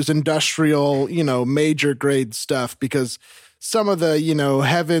going to use industrial, major grade stuff because some of the,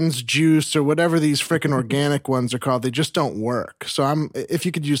 Heaven's Juice or whatever these freaking organic ones are called, they just don't work. So if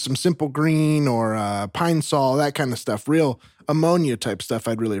you could use some Simple Green or Pine Sol, that kind of stuff, real ammonia type stuff,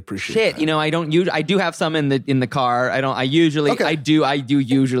 I'd really appreciate. Shit, I do have some in the car. I do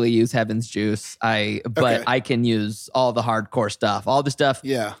usually use Heaven's Juice. But I can use all the hardcore stuff. All the stuff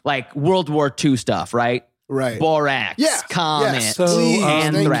like World War II stuff, right? Right. Borax, Comet, So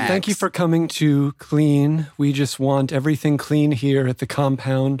Anthrax. thank you for coming to clean. We just want everything clean here at the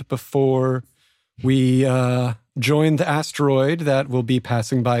compound before we join the asteroid that will be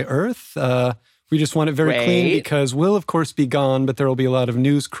passing by Earth. We just want it very clean because we'll, of course, be gone, but there will be a lot of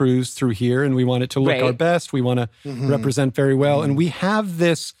news crews through here, and we want it to look our best. We want to represent very well. And we have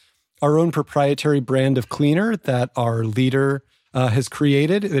our own proprietary brand of cleaner that our leader has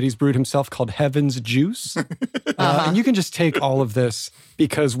created, that he's brewed himself, called Heaven's Juice. And you can just take all of this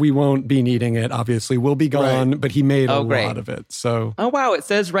because we won't be needing it, obviously. We'll be gone, but he made a lot of it. So, oh, wow. It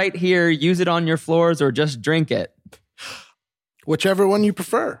says right here, use it on your floors or just drink it. Whichever one you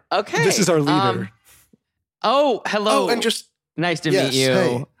prefer. Okay. this is our leader. Hello. Oh, and just nice to meet you.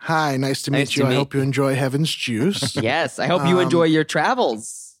 Hey. Hi, nice to meet you. I hope you enjoy Heaven's Juice. Yes, I hope you enjoy your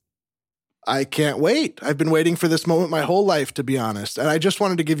travels. I can't wait. I've been waiting for this moment my whole life, to be honest. And I just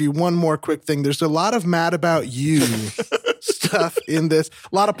wanted to give you one more quick thing. There's a lot of Mad About You stuff in this.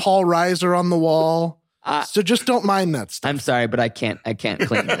 A lot of Paul Reiser on the wall. So just don't mind that stuff. I'm sorry, but I can't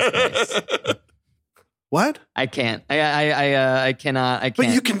clean this place. What? I can't. I cannot. But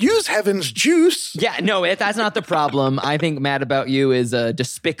you can use Heaven's Juice. Yeah, no, that's not the problem. I think Mad About You is a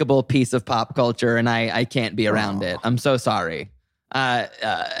despicable piece of pop culture, and I can't be around it. I'm so sorry.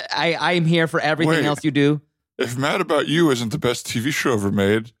 I'm here for everything else you do. If Mad About You isn't the best TV show ever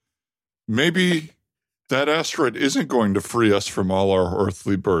made, maybe that asteroid isn't going to free us from all our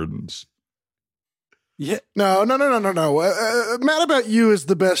earthly burdens. Yeah. No. Mad About You is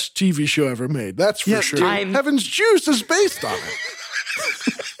the best TV show ever made. That's for sure. Heaven's Juice is based on it.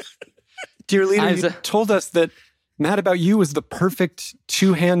 Dear leader, you told us that Mad About You was the perfect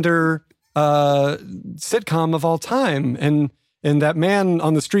two-hander sitcom of all time. And that man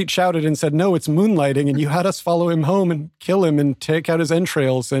on the street shouted and said, no, it's moonlighting. And you had us follow him home and kill him and take out his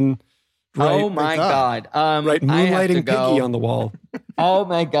entrails. And oh my God. Moonlighting Piggy on the wall. Oh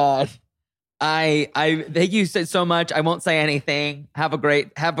my God. I thank you so much. I won't say anything. Have a great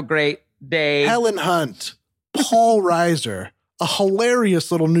day. Helen Hunt, Paul Reiser, a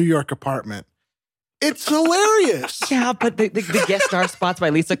hilarious little New York apartment. It's hilarious. Yeah, but the guest star spots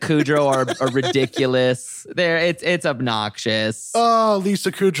by Lisa Kudrow are ridiculous. It's obnoxious. Oh,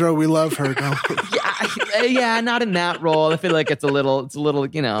 Lisa Kudrow, we love her. Yeah, not in that role. I feel like it's a little,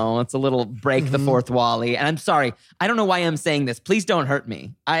 break the fourth wally. And I'm sorry, I don't know why I'm saying this. Please don't hurt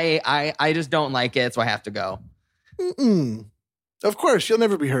me. I just don't like it, so I have to go. Of course, you'll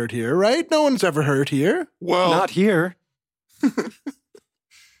never be hurt here, right? No one's ever hurt here. Well, not here.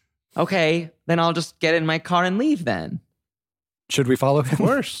 Okay, then I'll just get in my car and leave then. Should we follow him? Of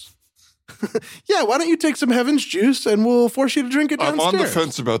course. Yeah, why don't you take some Heaven's Juice and we'll force you to drink it downstairs. I'm on the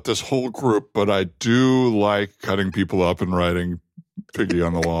fence about this whole group, but I do like cutting people up and writing Piggy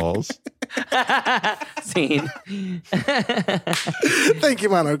on the walls. Scene. Thank you,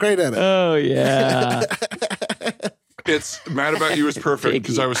 Mono. Great edit. Oh, yeah. It's Mad About You is perfect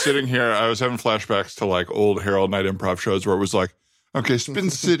because I was sitting here, I was having flashbacks to like old Harold Night improv shows where it was like, okay, Spin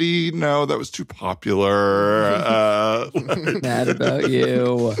City, no, that was too popular. Mad About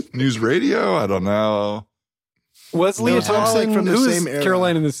You. News Radio, I don't know. Was Leah Thompson from the same era.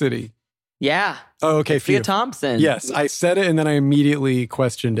 Caroline in the City? Yeah. Oh, okay. Leah Thompson. Yes, I said it and then I immediately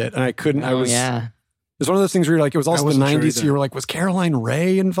questioned it and I couldn't. Yeah. It was one of those things where you're like, it was also the 90s. So you were like, was Caroline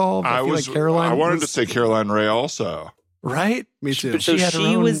Ray involved? I wanted to say Caroline Ray also. Right? Me too. But So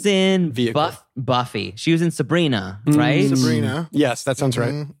she was in vehicle. Buffy. She was in Sabrina, right? Sabrina. Yes, that sounds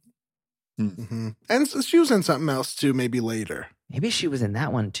right. Mm-hmm. And she was in something else too, maybe later. Maybe she was in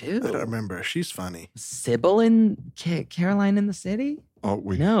that one too. I don't remember. She's funny. Sybil in Caroline in the City? Oh,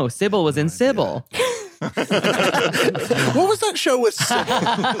 No, Sybil was in Sybil. What was that show with Sybil?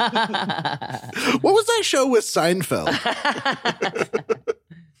 What was that show with Seinfeld?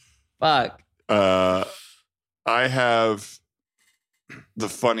 Fuck. I I have the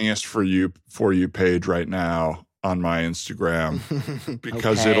funniest for you page right now on my Instagram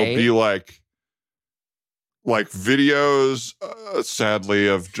because it'll be like videos, sadly,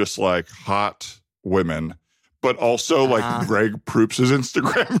 of just like hot women, but also like Greg Proops'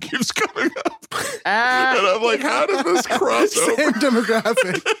 Instagram keeps coming up. And I'm like, how did this cross over? Same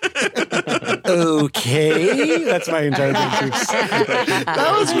demographic. Okay. That's my entire thing.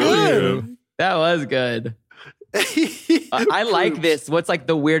 That was good. That was good. I like this. What's like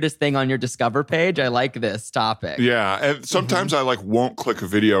the weirdest thing on your Discover page? I like this topic. Yeah. And sometimes I like won't click a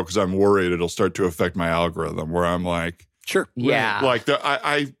video because I'm worried it'll start to affect my algorithm where I'm like, Sure. Yeah. like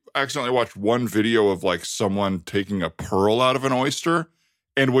I accidentally watched one video of like someone taking a pearl out of an oyster.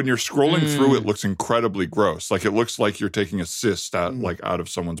 And when you're scrolling through, it looks incredibly gross. Like it looks like you're taking a cyst out of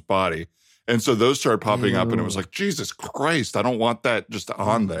someone's body. And so those started popping up and it was like, Jesus Christ, I don't want that just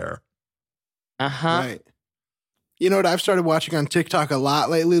on there. Right. You know what I've started watching on TikTok a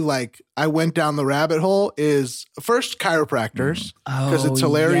lot lately? Like I went down the rabbit hole is first chiropractors because it's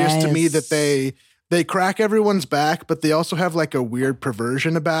hilarious to me that they crack everyone's back, but they also have like a weird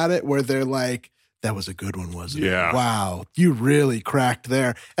perversion about it where they're like, that was a good one, wasn't it? Wow, you really cracked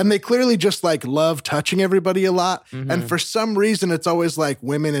there. And they clearly just like love touching everybody a lot. And for some reason, it's always like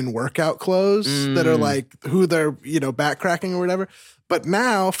women in workout clothes that are like who they're, back cracking or whatever. But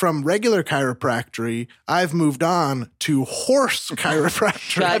now from regular chiropractic, I've moved on to horse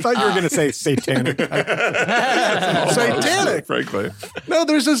chiropractic. I thought you were going to say satanic. Satanic. Frankly. No,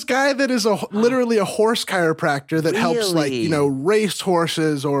 there's this guy that is literally a horse chiropractor that helps like, race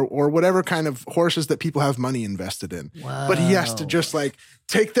horses or whatever kind of horses that people have money invested in. Wow. But he has to just like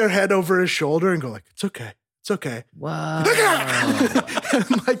take their head over his shoulder and go like, it's okay. It's okay. Wow. But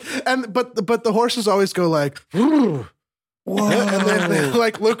the horses always go like, whoa. And then they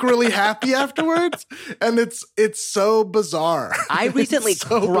like look really happy afterwards, and it's so bizarre. I recently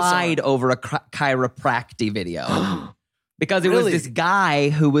cried over a chiropractic video because it was this guy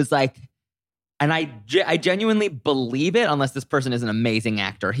who was like, and I genuinely believe it, unless this person is an amazing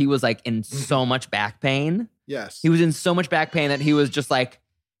actor. He was like in so much back pain. Yes, he was in so much back pain that he was just like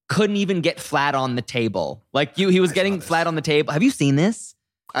couldn't even get flat on the table. Like he was getting flat on the table. Have you seen this?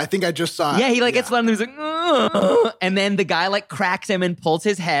 I think I just saw it. Yeah, he like gets flat and he's like, ugh. And then the guy like cracks him and pulls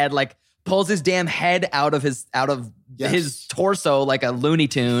his head, like pulls his damn head out of his his torso like a Looney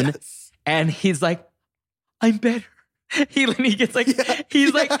Tune. Yes. And he's like, I'm better. He gets like,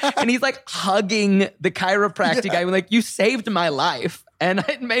 he's like, and he's like hugging the chiropractic guy. Like, you saved my life. And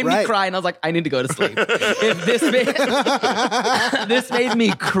it made me cry. And I was like, I need to go to sleep. If this made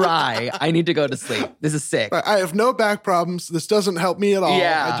me cry, I need to go to sleep. This is sick. I have no back problems. This doesn't help me at all.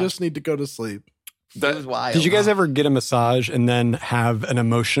 Yeah. I just need to go to sleep. That was wild. Did you guys ever get a massage and then have an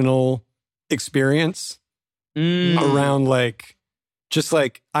emotional experience around like, just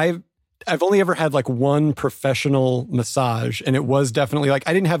like I've only ever had like one professional massage, and it was definitely like,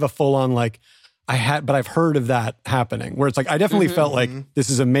 I didn't have a full on like, but I've heard of that happening where it's like, I definitely felt like this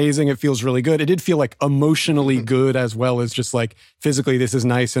is amazing. It feels really good. It did feel like emotionally good as well as just like physically, this is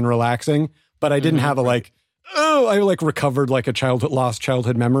nice and relaxing, but I didn't have a like, oh, I like recovered like a lost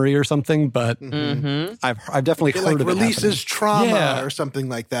childhood memory or something. But I've definitely heard like of it releases happening. trauma or something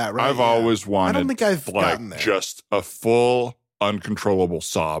like that, right? I've always wanted I don't think I've gotten like there. just a full uncontrollable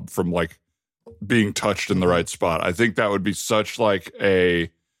sob from like being touched in the right spot. I think that would be such like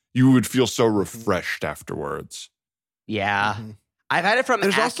you would feel so refreshed afterwards. Yeah. I've had it from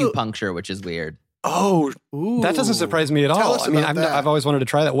There's also- acupuncture, which is weird. Oh, Ooh. that doesn't surprise me at Tell all. us I mean, about that. I've always wanted to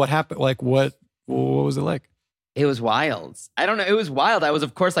try that. What happened? Like, what was it like? It was wild. I don't know. It was wild. I was,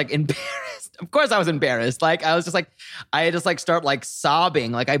 of course, like embarrassed. Of course I was embarrassed. Like I was just like, I just like start like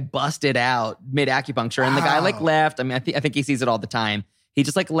sobbing. Like I busted out mid acupuncture and the guy like left. I mean, I think he sees it all the time. He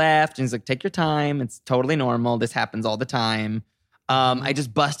just like left and he's like, take your time. It's totally normal. This happens all the time. I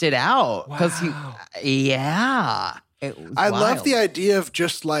just busted out because I love the idea of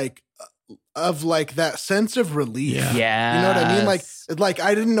just like, that sense of relief. Yeah. You know what I mean? Like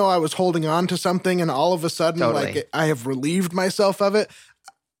I didn't know I was holding on to something and all of a sudden like I have relieved myself of it.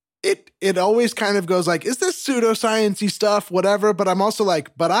 It always kind of goes like, is this pseudoscience-y stuff, whatever? But I'm also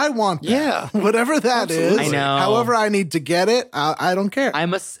like, but I want that. Yeah. Whatever that is. I know. However I need to get it, I don't care.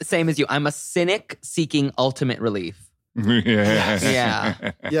 I'm same as you. I'm a cynic seeking ultimate relief. Yeah.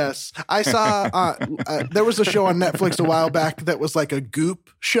 Yes. I saw, there was a show on Netflix a while back that was like a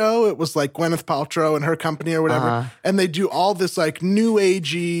Goop show. It was like Gwyneth Paltrow and her company or whatever. And they do all this like new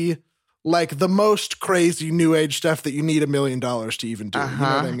agey, like the most crazy new age stuff that you need $1 million to even do. You know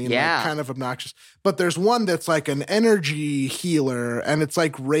what I mean? Yeah. Like kind of obnoxious. But there's one that's like an energy healer and it's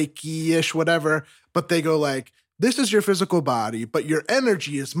like Reiki-ish, whatever. But they go like, this is your physical body, but your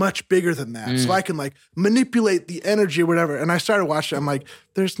energy is much bigger than that. So I can like manipulate the energy or whatever. And I started watching, I'm like,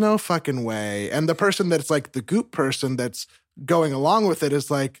 there's no fucking way. And the person that's like the Goop person that's going along with it is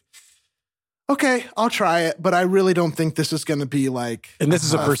like, okay, I'll try it, but I really don't think this is going to be like. And this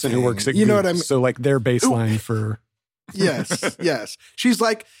is a person who works at you know Goop, what I mean? So like their baseline for. Yes. She's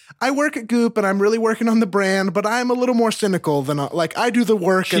like, I work at Goop and I'm really working on the brand, but I'm a little more cynical than like I do the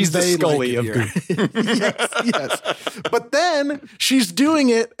work. She's and the they Scully like of Goop. Goop. yes. But then she's doing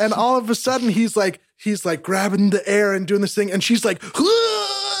it, and all of a sudden he's like grabbing the air and doing this thing, and she's like,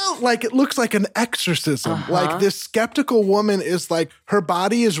 like it looks like an exorcism. Like this skeptical woman is like, her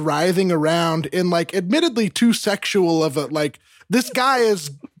body is writhing around in like, admittedly too sexual of a like. This guy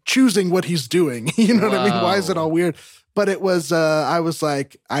is choosing what he's doing. You know what I mean? Why is it all weird? But it was, I was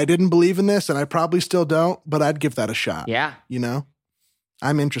like, I didn't believe in this, and I probably still don't, but I'd give that a shot. Yeah. You know?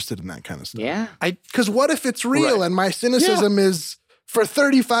 I'm interested in that kind of stuff. Yeah. Because what if it's real and my cynicism is for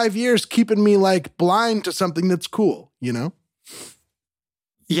 35 years keeping me like blind to something that's cool, you know?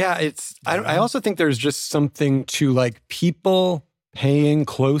 Yeah, I also think there's just something to like people paying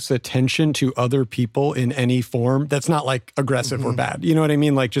close attention to other people in any form that's not like aggressive or bad. You know what I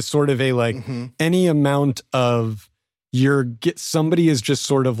mean? Like just sort of a like any amount of somebody is just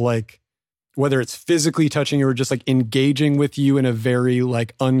sort of like, whether it's physically touching you or just like engaging with you in a very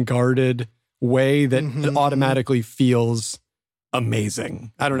like unguarded way that automatically feels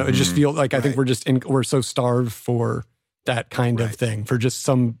amazing. I don't know. It just feels like, I think we're so starved for that kind of thing, for just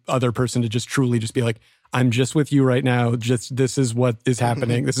some other person to just truly just be like, I'm just with you right now. Just, this is what is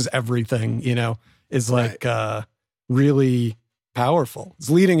happening. This is everything, you know, is like really powerful. It's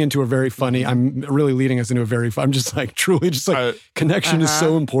leading into a very funny, I'm really leading us into a very fun, I'm just like truly just like connection is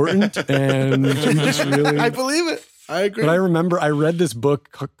so important. And we just really, I believe it. I agree. But I remember I read this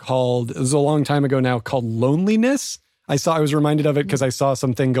book called, it was a long time ago now, called Loneliness. I was reminded of it because I saw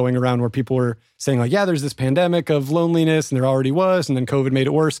something going around where people were saying like, yeah, there's this pandemic of loneliness, and there already was, and then COVID made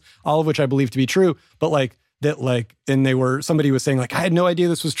it worse, all of which I believe to be true. But like that, like, and somebody was saying like, I had no idea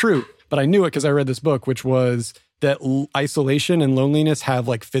this was true, but I knew it because I read this book, which was that isolation and loneliness have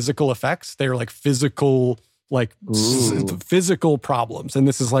like physical effects. They're like physical, like physical problems. And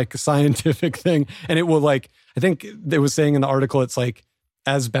this is like a scientific thing. And it will like, I think it was saying in the article, it's like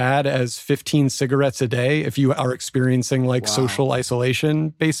as bad as 15 cigarettes a day if you are experiencing like social isolation,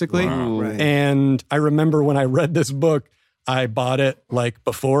 basically. And I remember when I read this book, I bought it like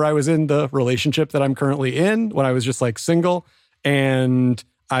before I was in the relationship that I'm currently in, when I was just like single. And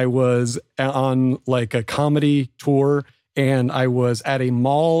I was on like a comedy tour, and I was at a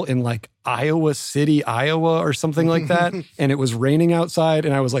mall in like Iowa City, Iowa or something like that. And it was raining outside,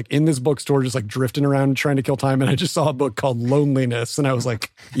 and I was like in this bookstore just like drifting around trying to kill time. And I just saw a book called Loneliness, and I was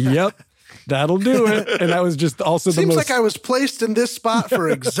like, yep, that'll do it. And that was just also Seems like I was placed in this spot for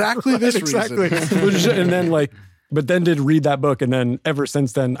exactly this reason. And then like, but then did read that book. And then ever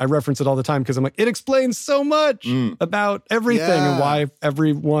since then, I reference it all the time because I'm like, it explains so much about everything and why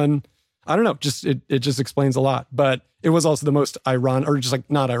everyone, I don't know, just it just explains a lot. But it was also the most ironic, or just like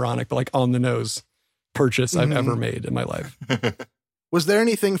not ironic, but like on the nose purchase I've ever made in my life. Was there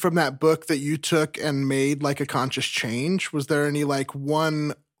anything from that book that you took and made like a conscious change? Was there any like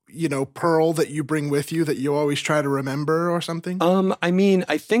one, you know, pearl that you bring with you that you always try to remember or something? I mean,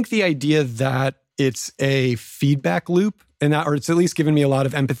 I think the idea that it's a feedback loop, and that, or it's at least given me a lot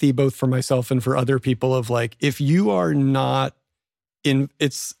of empathy, both for myself and for other people, of like, if you are not in,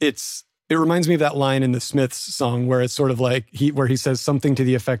 it reminds me of that line in the Smiths song where it's sort of like where he says something to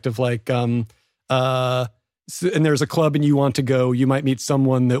the effect of like, and there's a club and you want to go, you might meet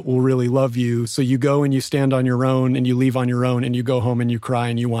someone that will really love you. So you go and you stand on your own and you leave on your own and you go home and you cry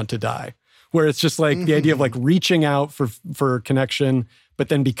and you want to die. Where it's just like the idea of like reaching out for connection, but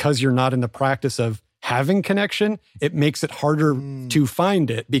then because you're not in the practice of having connection, it makes it harder to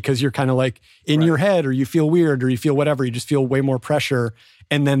find it because you're kind of like in your head, or you feel weird, or you feel whatever, you just feel way more pressure.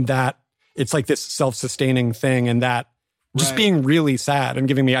 And then that, it's like this self-sustaining thing, and that just being really sad and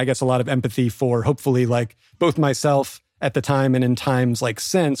giving me, I guess, a lot of empathy for hopefully like both myself at the time and in times like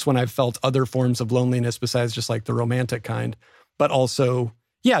since when I've felt other forms of loneliness besides just like the romantic kind, but also,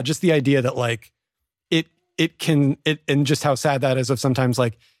 yeah, just the idea that like and just how sad that is of sometimes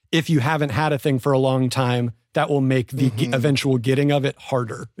like if you haven't had a thing for a long time, that will make the eventual getting of it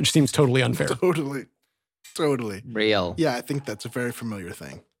harder, which seems totally unfair. Totally. Real. Yeah, I think that's a very familiar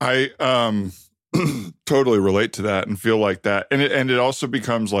thing. I totally relate to that and feel like that. And it also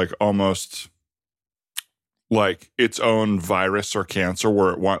becomes like almost like its own virus or cancer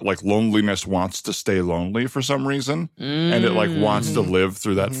where like loneliness wants to stay lonely for some reason. And it like wants to live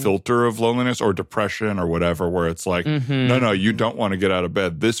through that filter of loneliness or depression or whatever, where it's like, no, you don't want to get out of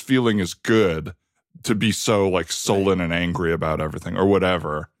bed. This feeling is good to be so like sullen and angry about everything or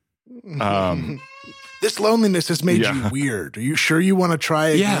whatever. This loneliness has made you weird. Are you sure you want to try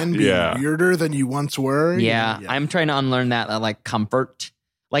again being weirder than you once were? Yeah, I'm trying to unlearn that like comfort.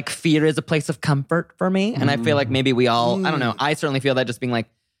 Like fear is a place of comfort for me. And I feel like maybe we all, I don't know, I certainly feel that just being like,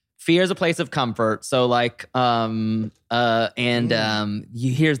 fear is a place of comfort. So like, here's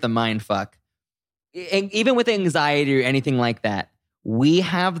the mind fuck. Even with anxiety or anything like that, we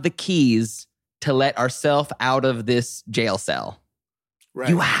have the keys to let ourselves out of this jail cell. Right.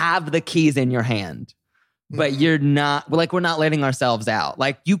 You have the keys in your hand. But you're not, like, we're not letting ourselves out.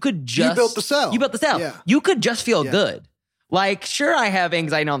 Like, you could just... You built the cell. Yeah. You could just feel good. Like, sure, I have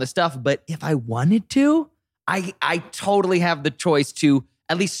anxiety and all this stuff, but if I wanted to, I totally have the choice to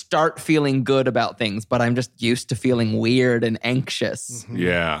at least start feeling good about things, but I'm just used to feeling weird and anxious.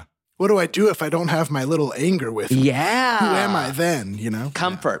 Yeah. What do I do if I don't have my little anger with me? Yeah. Who am I then, you know?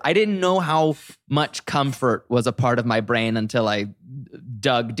 Comfort. I didn't know how much comfort was a part of my brain until I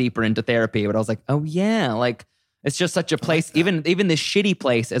dug deeper into therapy. But I was like, oh yeah, like it's just such a place. Even this shitty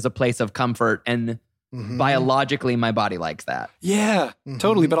place is a place of comfort, and biologically, my body likes that. Yeah,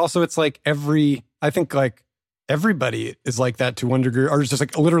 totally. But also, it's like I think like everybody is like that to one degree, or it's just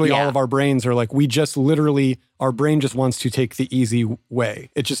like literally all of our brains are like, we just literally, our brain just wants to take the easy way.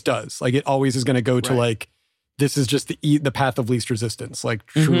 It just does. Like it always is going to go to like, this is just the path of least resistance. Like,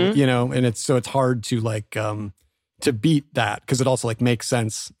 true, you know, and it's hard to like, to beat that because it also like makes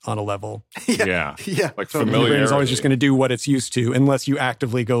sense on a level. Yeah. Like familiarity. Your brain is always just going to do what it's used to unless you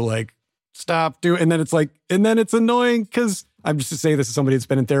actively go like, stop doing, and then it's like, and then it's annoying because I'm just to say this as somebody that's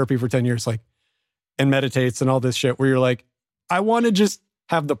been in therapy for 10 years, like, and meditates and all this shit where you're like, I want to just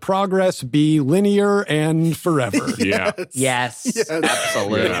have the progress be linear and forever. Yes,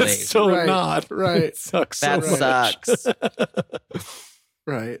 absolutely. Yeah. It's so not. Right. It sucks that so sucks.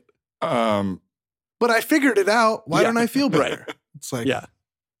 Right. But I figured it out. Why don't I feel better? Right. It's like,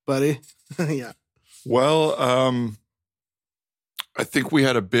 buddy. Yeah. Well, I think we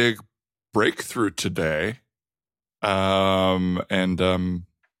had a big breakthrough today. Go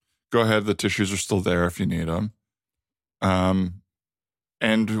ahead. The tissues are still there if you need them. And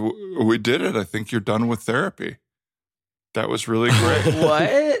we did it. I think you're done with therapy. That was really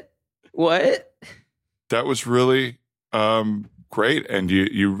great. What? That was really great. And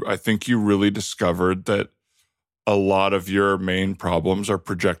I think you really discovered that a lot of your main problems are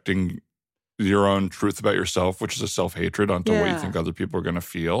projecting your own truth about yourself, which is a self-hatred onto what you think other people are going to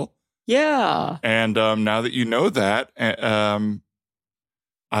feel. Yeah. And now that you know that,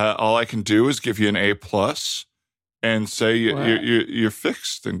 all I can do is give you an A+ and say you're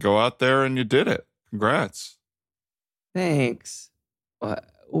fixed and go out there and you did it. Congrats. Thanks.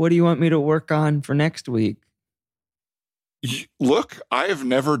 What do you want me to work on for next week? Look, I have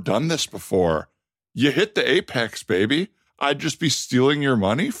never done this before. You hit the apex, baby. I'd just be stealing your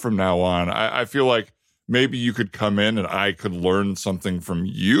money from now on. I feel like maybe you could come in and I could learn something from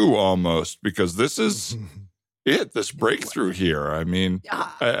you almost, because this is this breakthrough here. I mean,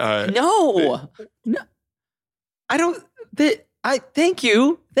 no, I don't. Thank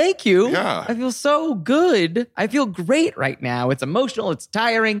you. Yeah. I feel so good. I feel great right now. It's emotional. It's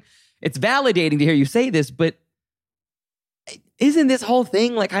tiring. It's validating to hear you say this, but isn't this whole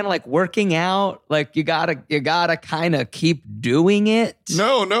thing like kind of like working out? Like you gotta kind of keep doing it.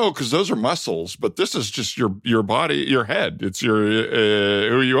 No, because those are muscles. But this is just your body, your head. It's your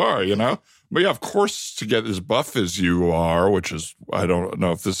who you are, you know. But yeah, of course, to get as buff as you are, which is, I don't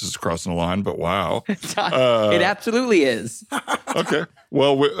know if this is crossing the line, but wow. It absolutely is. Okay.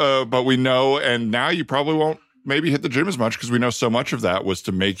 Well, but we know, and now you probably won't maybe hit the gym as much because we know so much of that was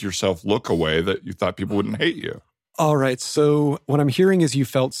to make yourself look a way that you thought people wouldn't hate you. All right. So what I'm hearing is you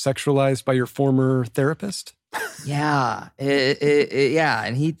felt sexualized by your former therapist? Yeah. Yeah.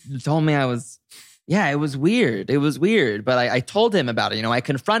 And he told me it was weird. It was weird. But I told him about it. You know, I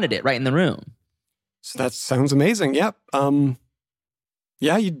confronted it right in the room. So that sounds amazing. Yep.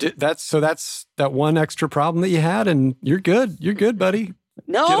 Yeah, you did. That's that one extra problem that you had, and you're good. You're good, buddy.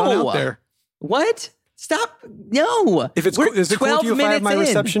 No. Get on out there. What? Stop. No. Is it cool with you if I have my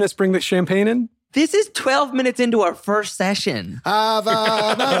receptionist bring the champagne in? This is 12 minutes into our first session. No,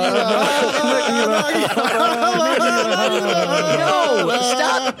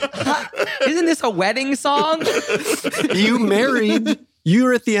 stop. Isn't this a wedding song? You married.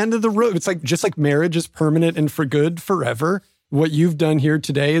 You're at the end of the road. It's like just like marriage is permanent and for good forever. what you've done here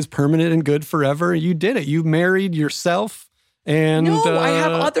today is permanent and good forever. You did it. You married yourself. And No, I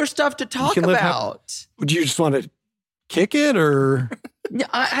have other stuff to talk can live about. Do you just want to kick it or?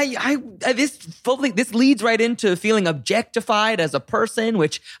 Yeah, this leads right into feeling objectified as a person,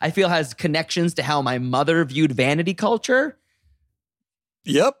 which I feel has connections to how my mother viewed vanity culture.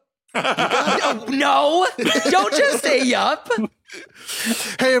 Yep. No, don't just say yup.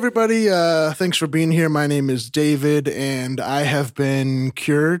 Hey, everybody. Thanks for being here. My name is David, and I have been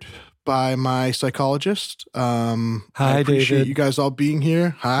cured by my psychologist. I Hi, appreciate David. you guys all being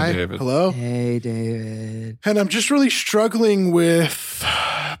here. Hi. David. Hello. Hey, David. And I'm just really struggling with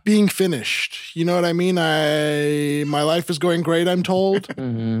being finished. You know what I mean? My life is going great, I'm told.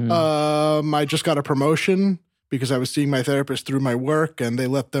 I just got a promotion because I was seeing my therapist through my work, and they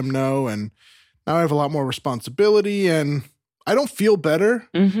let them know. And now I have a lot more responsibility, and I don't feel better.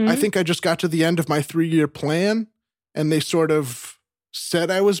 I think I just got to the end of my 3-year plan, and they sort of said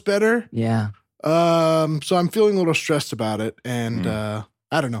I was better. Yeah. So I'm feeling a little stressed about it. And I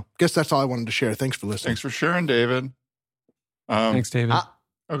don't know. Guess that's all I wanted to share. Thanks for listening. Thanks for sharing, David. Thanks, David.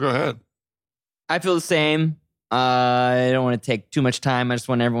 Oh, go ahead. I feel the same. I don't want to take too much time. I just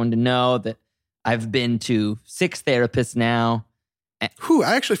want everyone to know that I've been to 6 therapists now. Whew,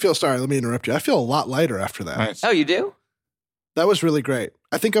 I actually feel sorry. Let me interrupt you. I feel a lot lighter after that. Nice. Oh, you do? That was really great.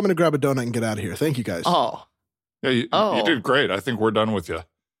 I think I'm going to grab a donut and get out of here. Thank you guys. Oh, Yeah, you did great. I think we're done with you.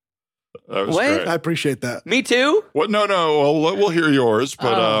 That was What? great. I appreciate that. me too? What? No. Well, we'll hear yours,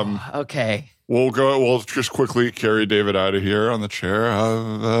 but Okay. we'll just quickly carry David out of here on the chair.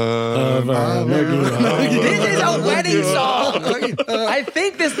 This is a wedding song. I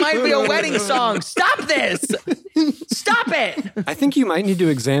think this might be a wedding song. Stop this. Stop it. I think you might need to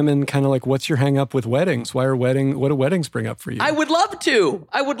examine kind of like what's your hang up with weddings? What do weddings bring up for you? I would love to.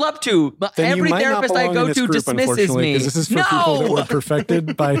 But Then you every might not therapist I belong go in this to group, dismisses unfortunately, me. because this is for people that were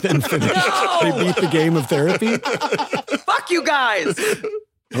perfected by then finished. No! They beat the game of therapy. Fuck you guys.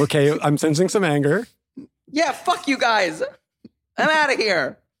 Okay, I'm sensing some anger. Yeah, fuck you guys. I'm out of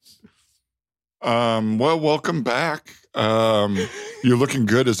here. Well, welcome back. You're looking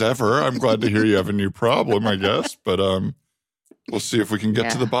good as ever. I'm glad to hear you have a new problem, I guess, but we'll see if we can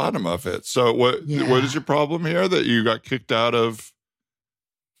get to the bottom of it. So what is your problem here that you got kicked out of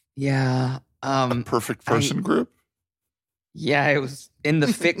Yeah. a perfect person group? Yeah, I was in the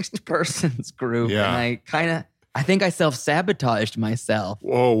fixed persons group. Yeah. And I think I self-sabotaged myself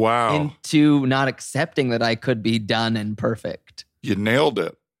Oh, wow. into not accepting that I could be done and perfect. You nailed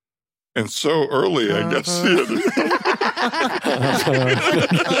it. And so early, I guess.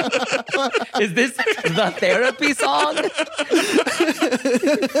 Is this the therapy song?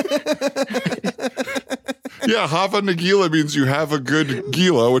 Yeah, Hava Nagila means you have a good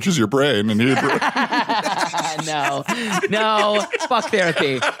gila, which is your brain. And No, fuck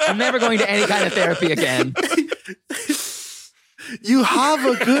therapy. I'm never going to any kind of therapy again. You have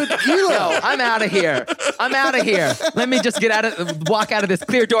a good gila. No, I'm out of here. Let me just walk out of this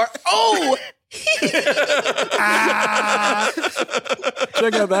clear door. Oh!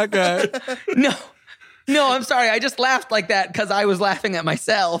 Check out that guy. No, I'm sorry. I just laughed like that because I was laughing at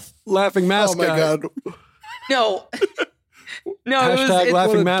myself. Laughing mask Oh my guy. God. No, Hashtag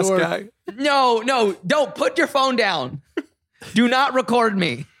laughing what a mask dork. guy. no, don't put your phone down. Do not record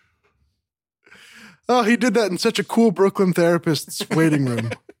me. Oh, he did that in such a cool Brooklyn therapist's waiting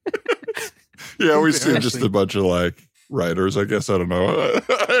room. yeah, we seem just a bunch of like writers, I guess. I don't know.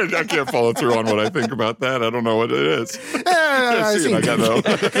 I can't follow through on what I think about that. I don't know what it is. I See, see. I got no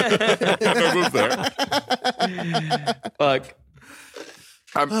move there. Fuck.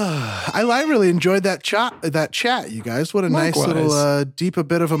 I really enjoyed that chat, you guys. What a nice Likewise. little deep a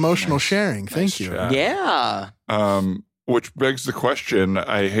bit of emotional sharing. Thank you. chat. Yeah. Which begs the question.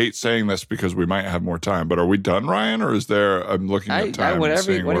 I hate saying this because we might have more time, but are we done, Ryan? Or is there? I'm looking at time and Whatever.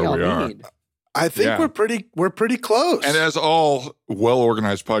 seeing What do where y'all we are. need? I think Yeah. we're pretty close. And as all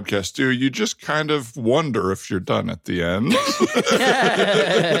well-organized podcasts do, you just kind of wonder if you're done at the end.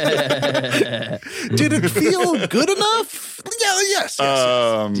 Did it feel good enough? Yeah, yes.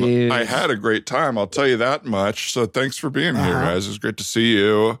 Dude. I had a great time. I'll tell you that much. So thanks for being here, guys. It was great to see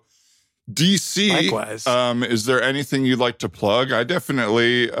you. DC, Likewise. is there anything you'd like to plug? I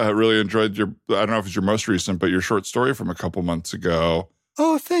definitely really enjoyed I don't know if it's your most recent, but your short story from a couple months ago.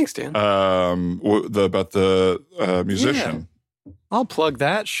 Oh, thanks, Dan. About the musician. I'll plug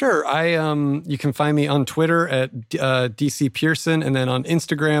that. Sure. You can find me on Twitter at DC Pearson and then on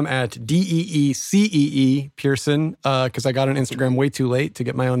Instagram at DEECEE Pearson because I got on Instagram way too late to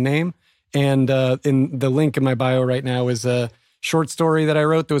get my own name. And in the link in my bio right now is a short story that I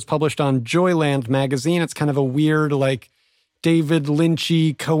wrote that was published on Joyland magazine. It's kind of a weird, like, David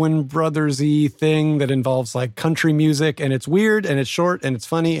Lynchy, Coen Brothers-y thing that involves like country music, and it's weird and it's short and it's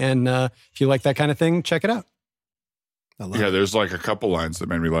funny. And if you like that kind of thing, check it out. Yeah, there's like a couple lines that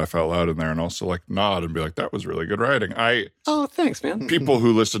made me laugh out loud in there, and also like nod and be like, "That was really good writing." Oh, thanks, man. People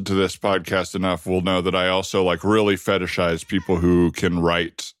who listen to this podcast enough will know that I also like really fetishize people who can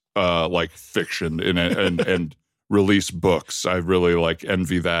write like fiction in it and release books. I really like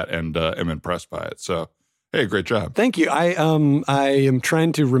envy that and am impressed by it. So, hey, great job. Thank you. I am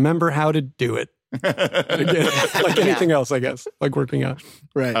trying to remember how to do it. Again, like anything else, I guess, like working out.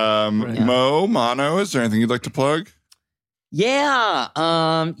 Right. Mono, is there anything you'd like to plug? Yeah.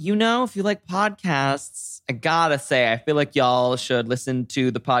 If you like podcasts, I gotta say, I feel like y'all should listen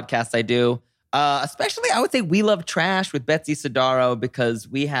to the podcast I do. Especially, I would say We Love Trash with Betsy Sidaro, because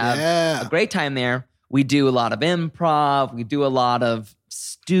we have a great time there. We do a lot of improv. We do a lot of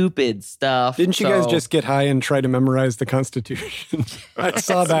stupid stuff. Didn't you guys just get high and try to memorize the Constitution? I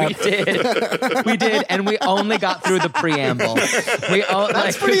saw that. We did. And we only got through the preamble.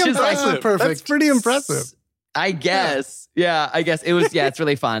 That's pretty impressive. That's pretty impressive. I guess. Yeah, I guess it was. Yeah, it's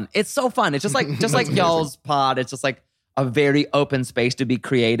really fun. It's so fun. It's just like y'all's pod. It's just like a very open space to be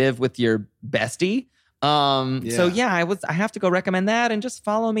creative with your bestie. So yeah, I have to go recommend that, and just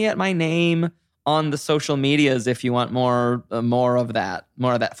follow me at my name on the social medias if you want more of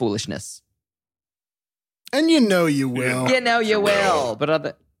that foolishness. And you will. You will.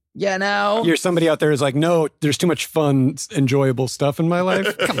 But you're somebody out there who's like, no, there's too much fun, enjoyable stuff in my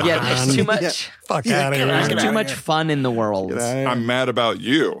life. Come on. There's too much. Fuck out of here. There's too much fun in the world. I'm mad about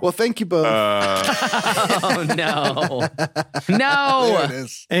you. Well, thank you both. Oh, no. No. There it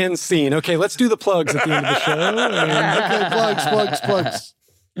is. And scene. Okay, let's do the plugs at the end of the show. Okay, plugs.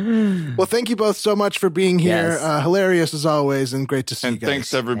 Well, thank you both so much for being here. Yes. Hilarious as always, and great to see you guys. And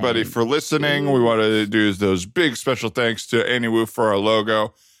thanks everybody for listening. We want to do those big special thanks to Annie Wu for our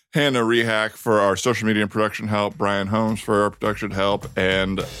logo, Hannah Rehack for our social media and production help, Brian Holmes for our production help,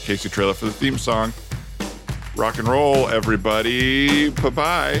 and Casey Trailer for the theme song. Rock and roll, everybody.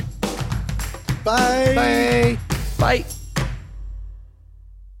 Bye-bye. Bye. Bye.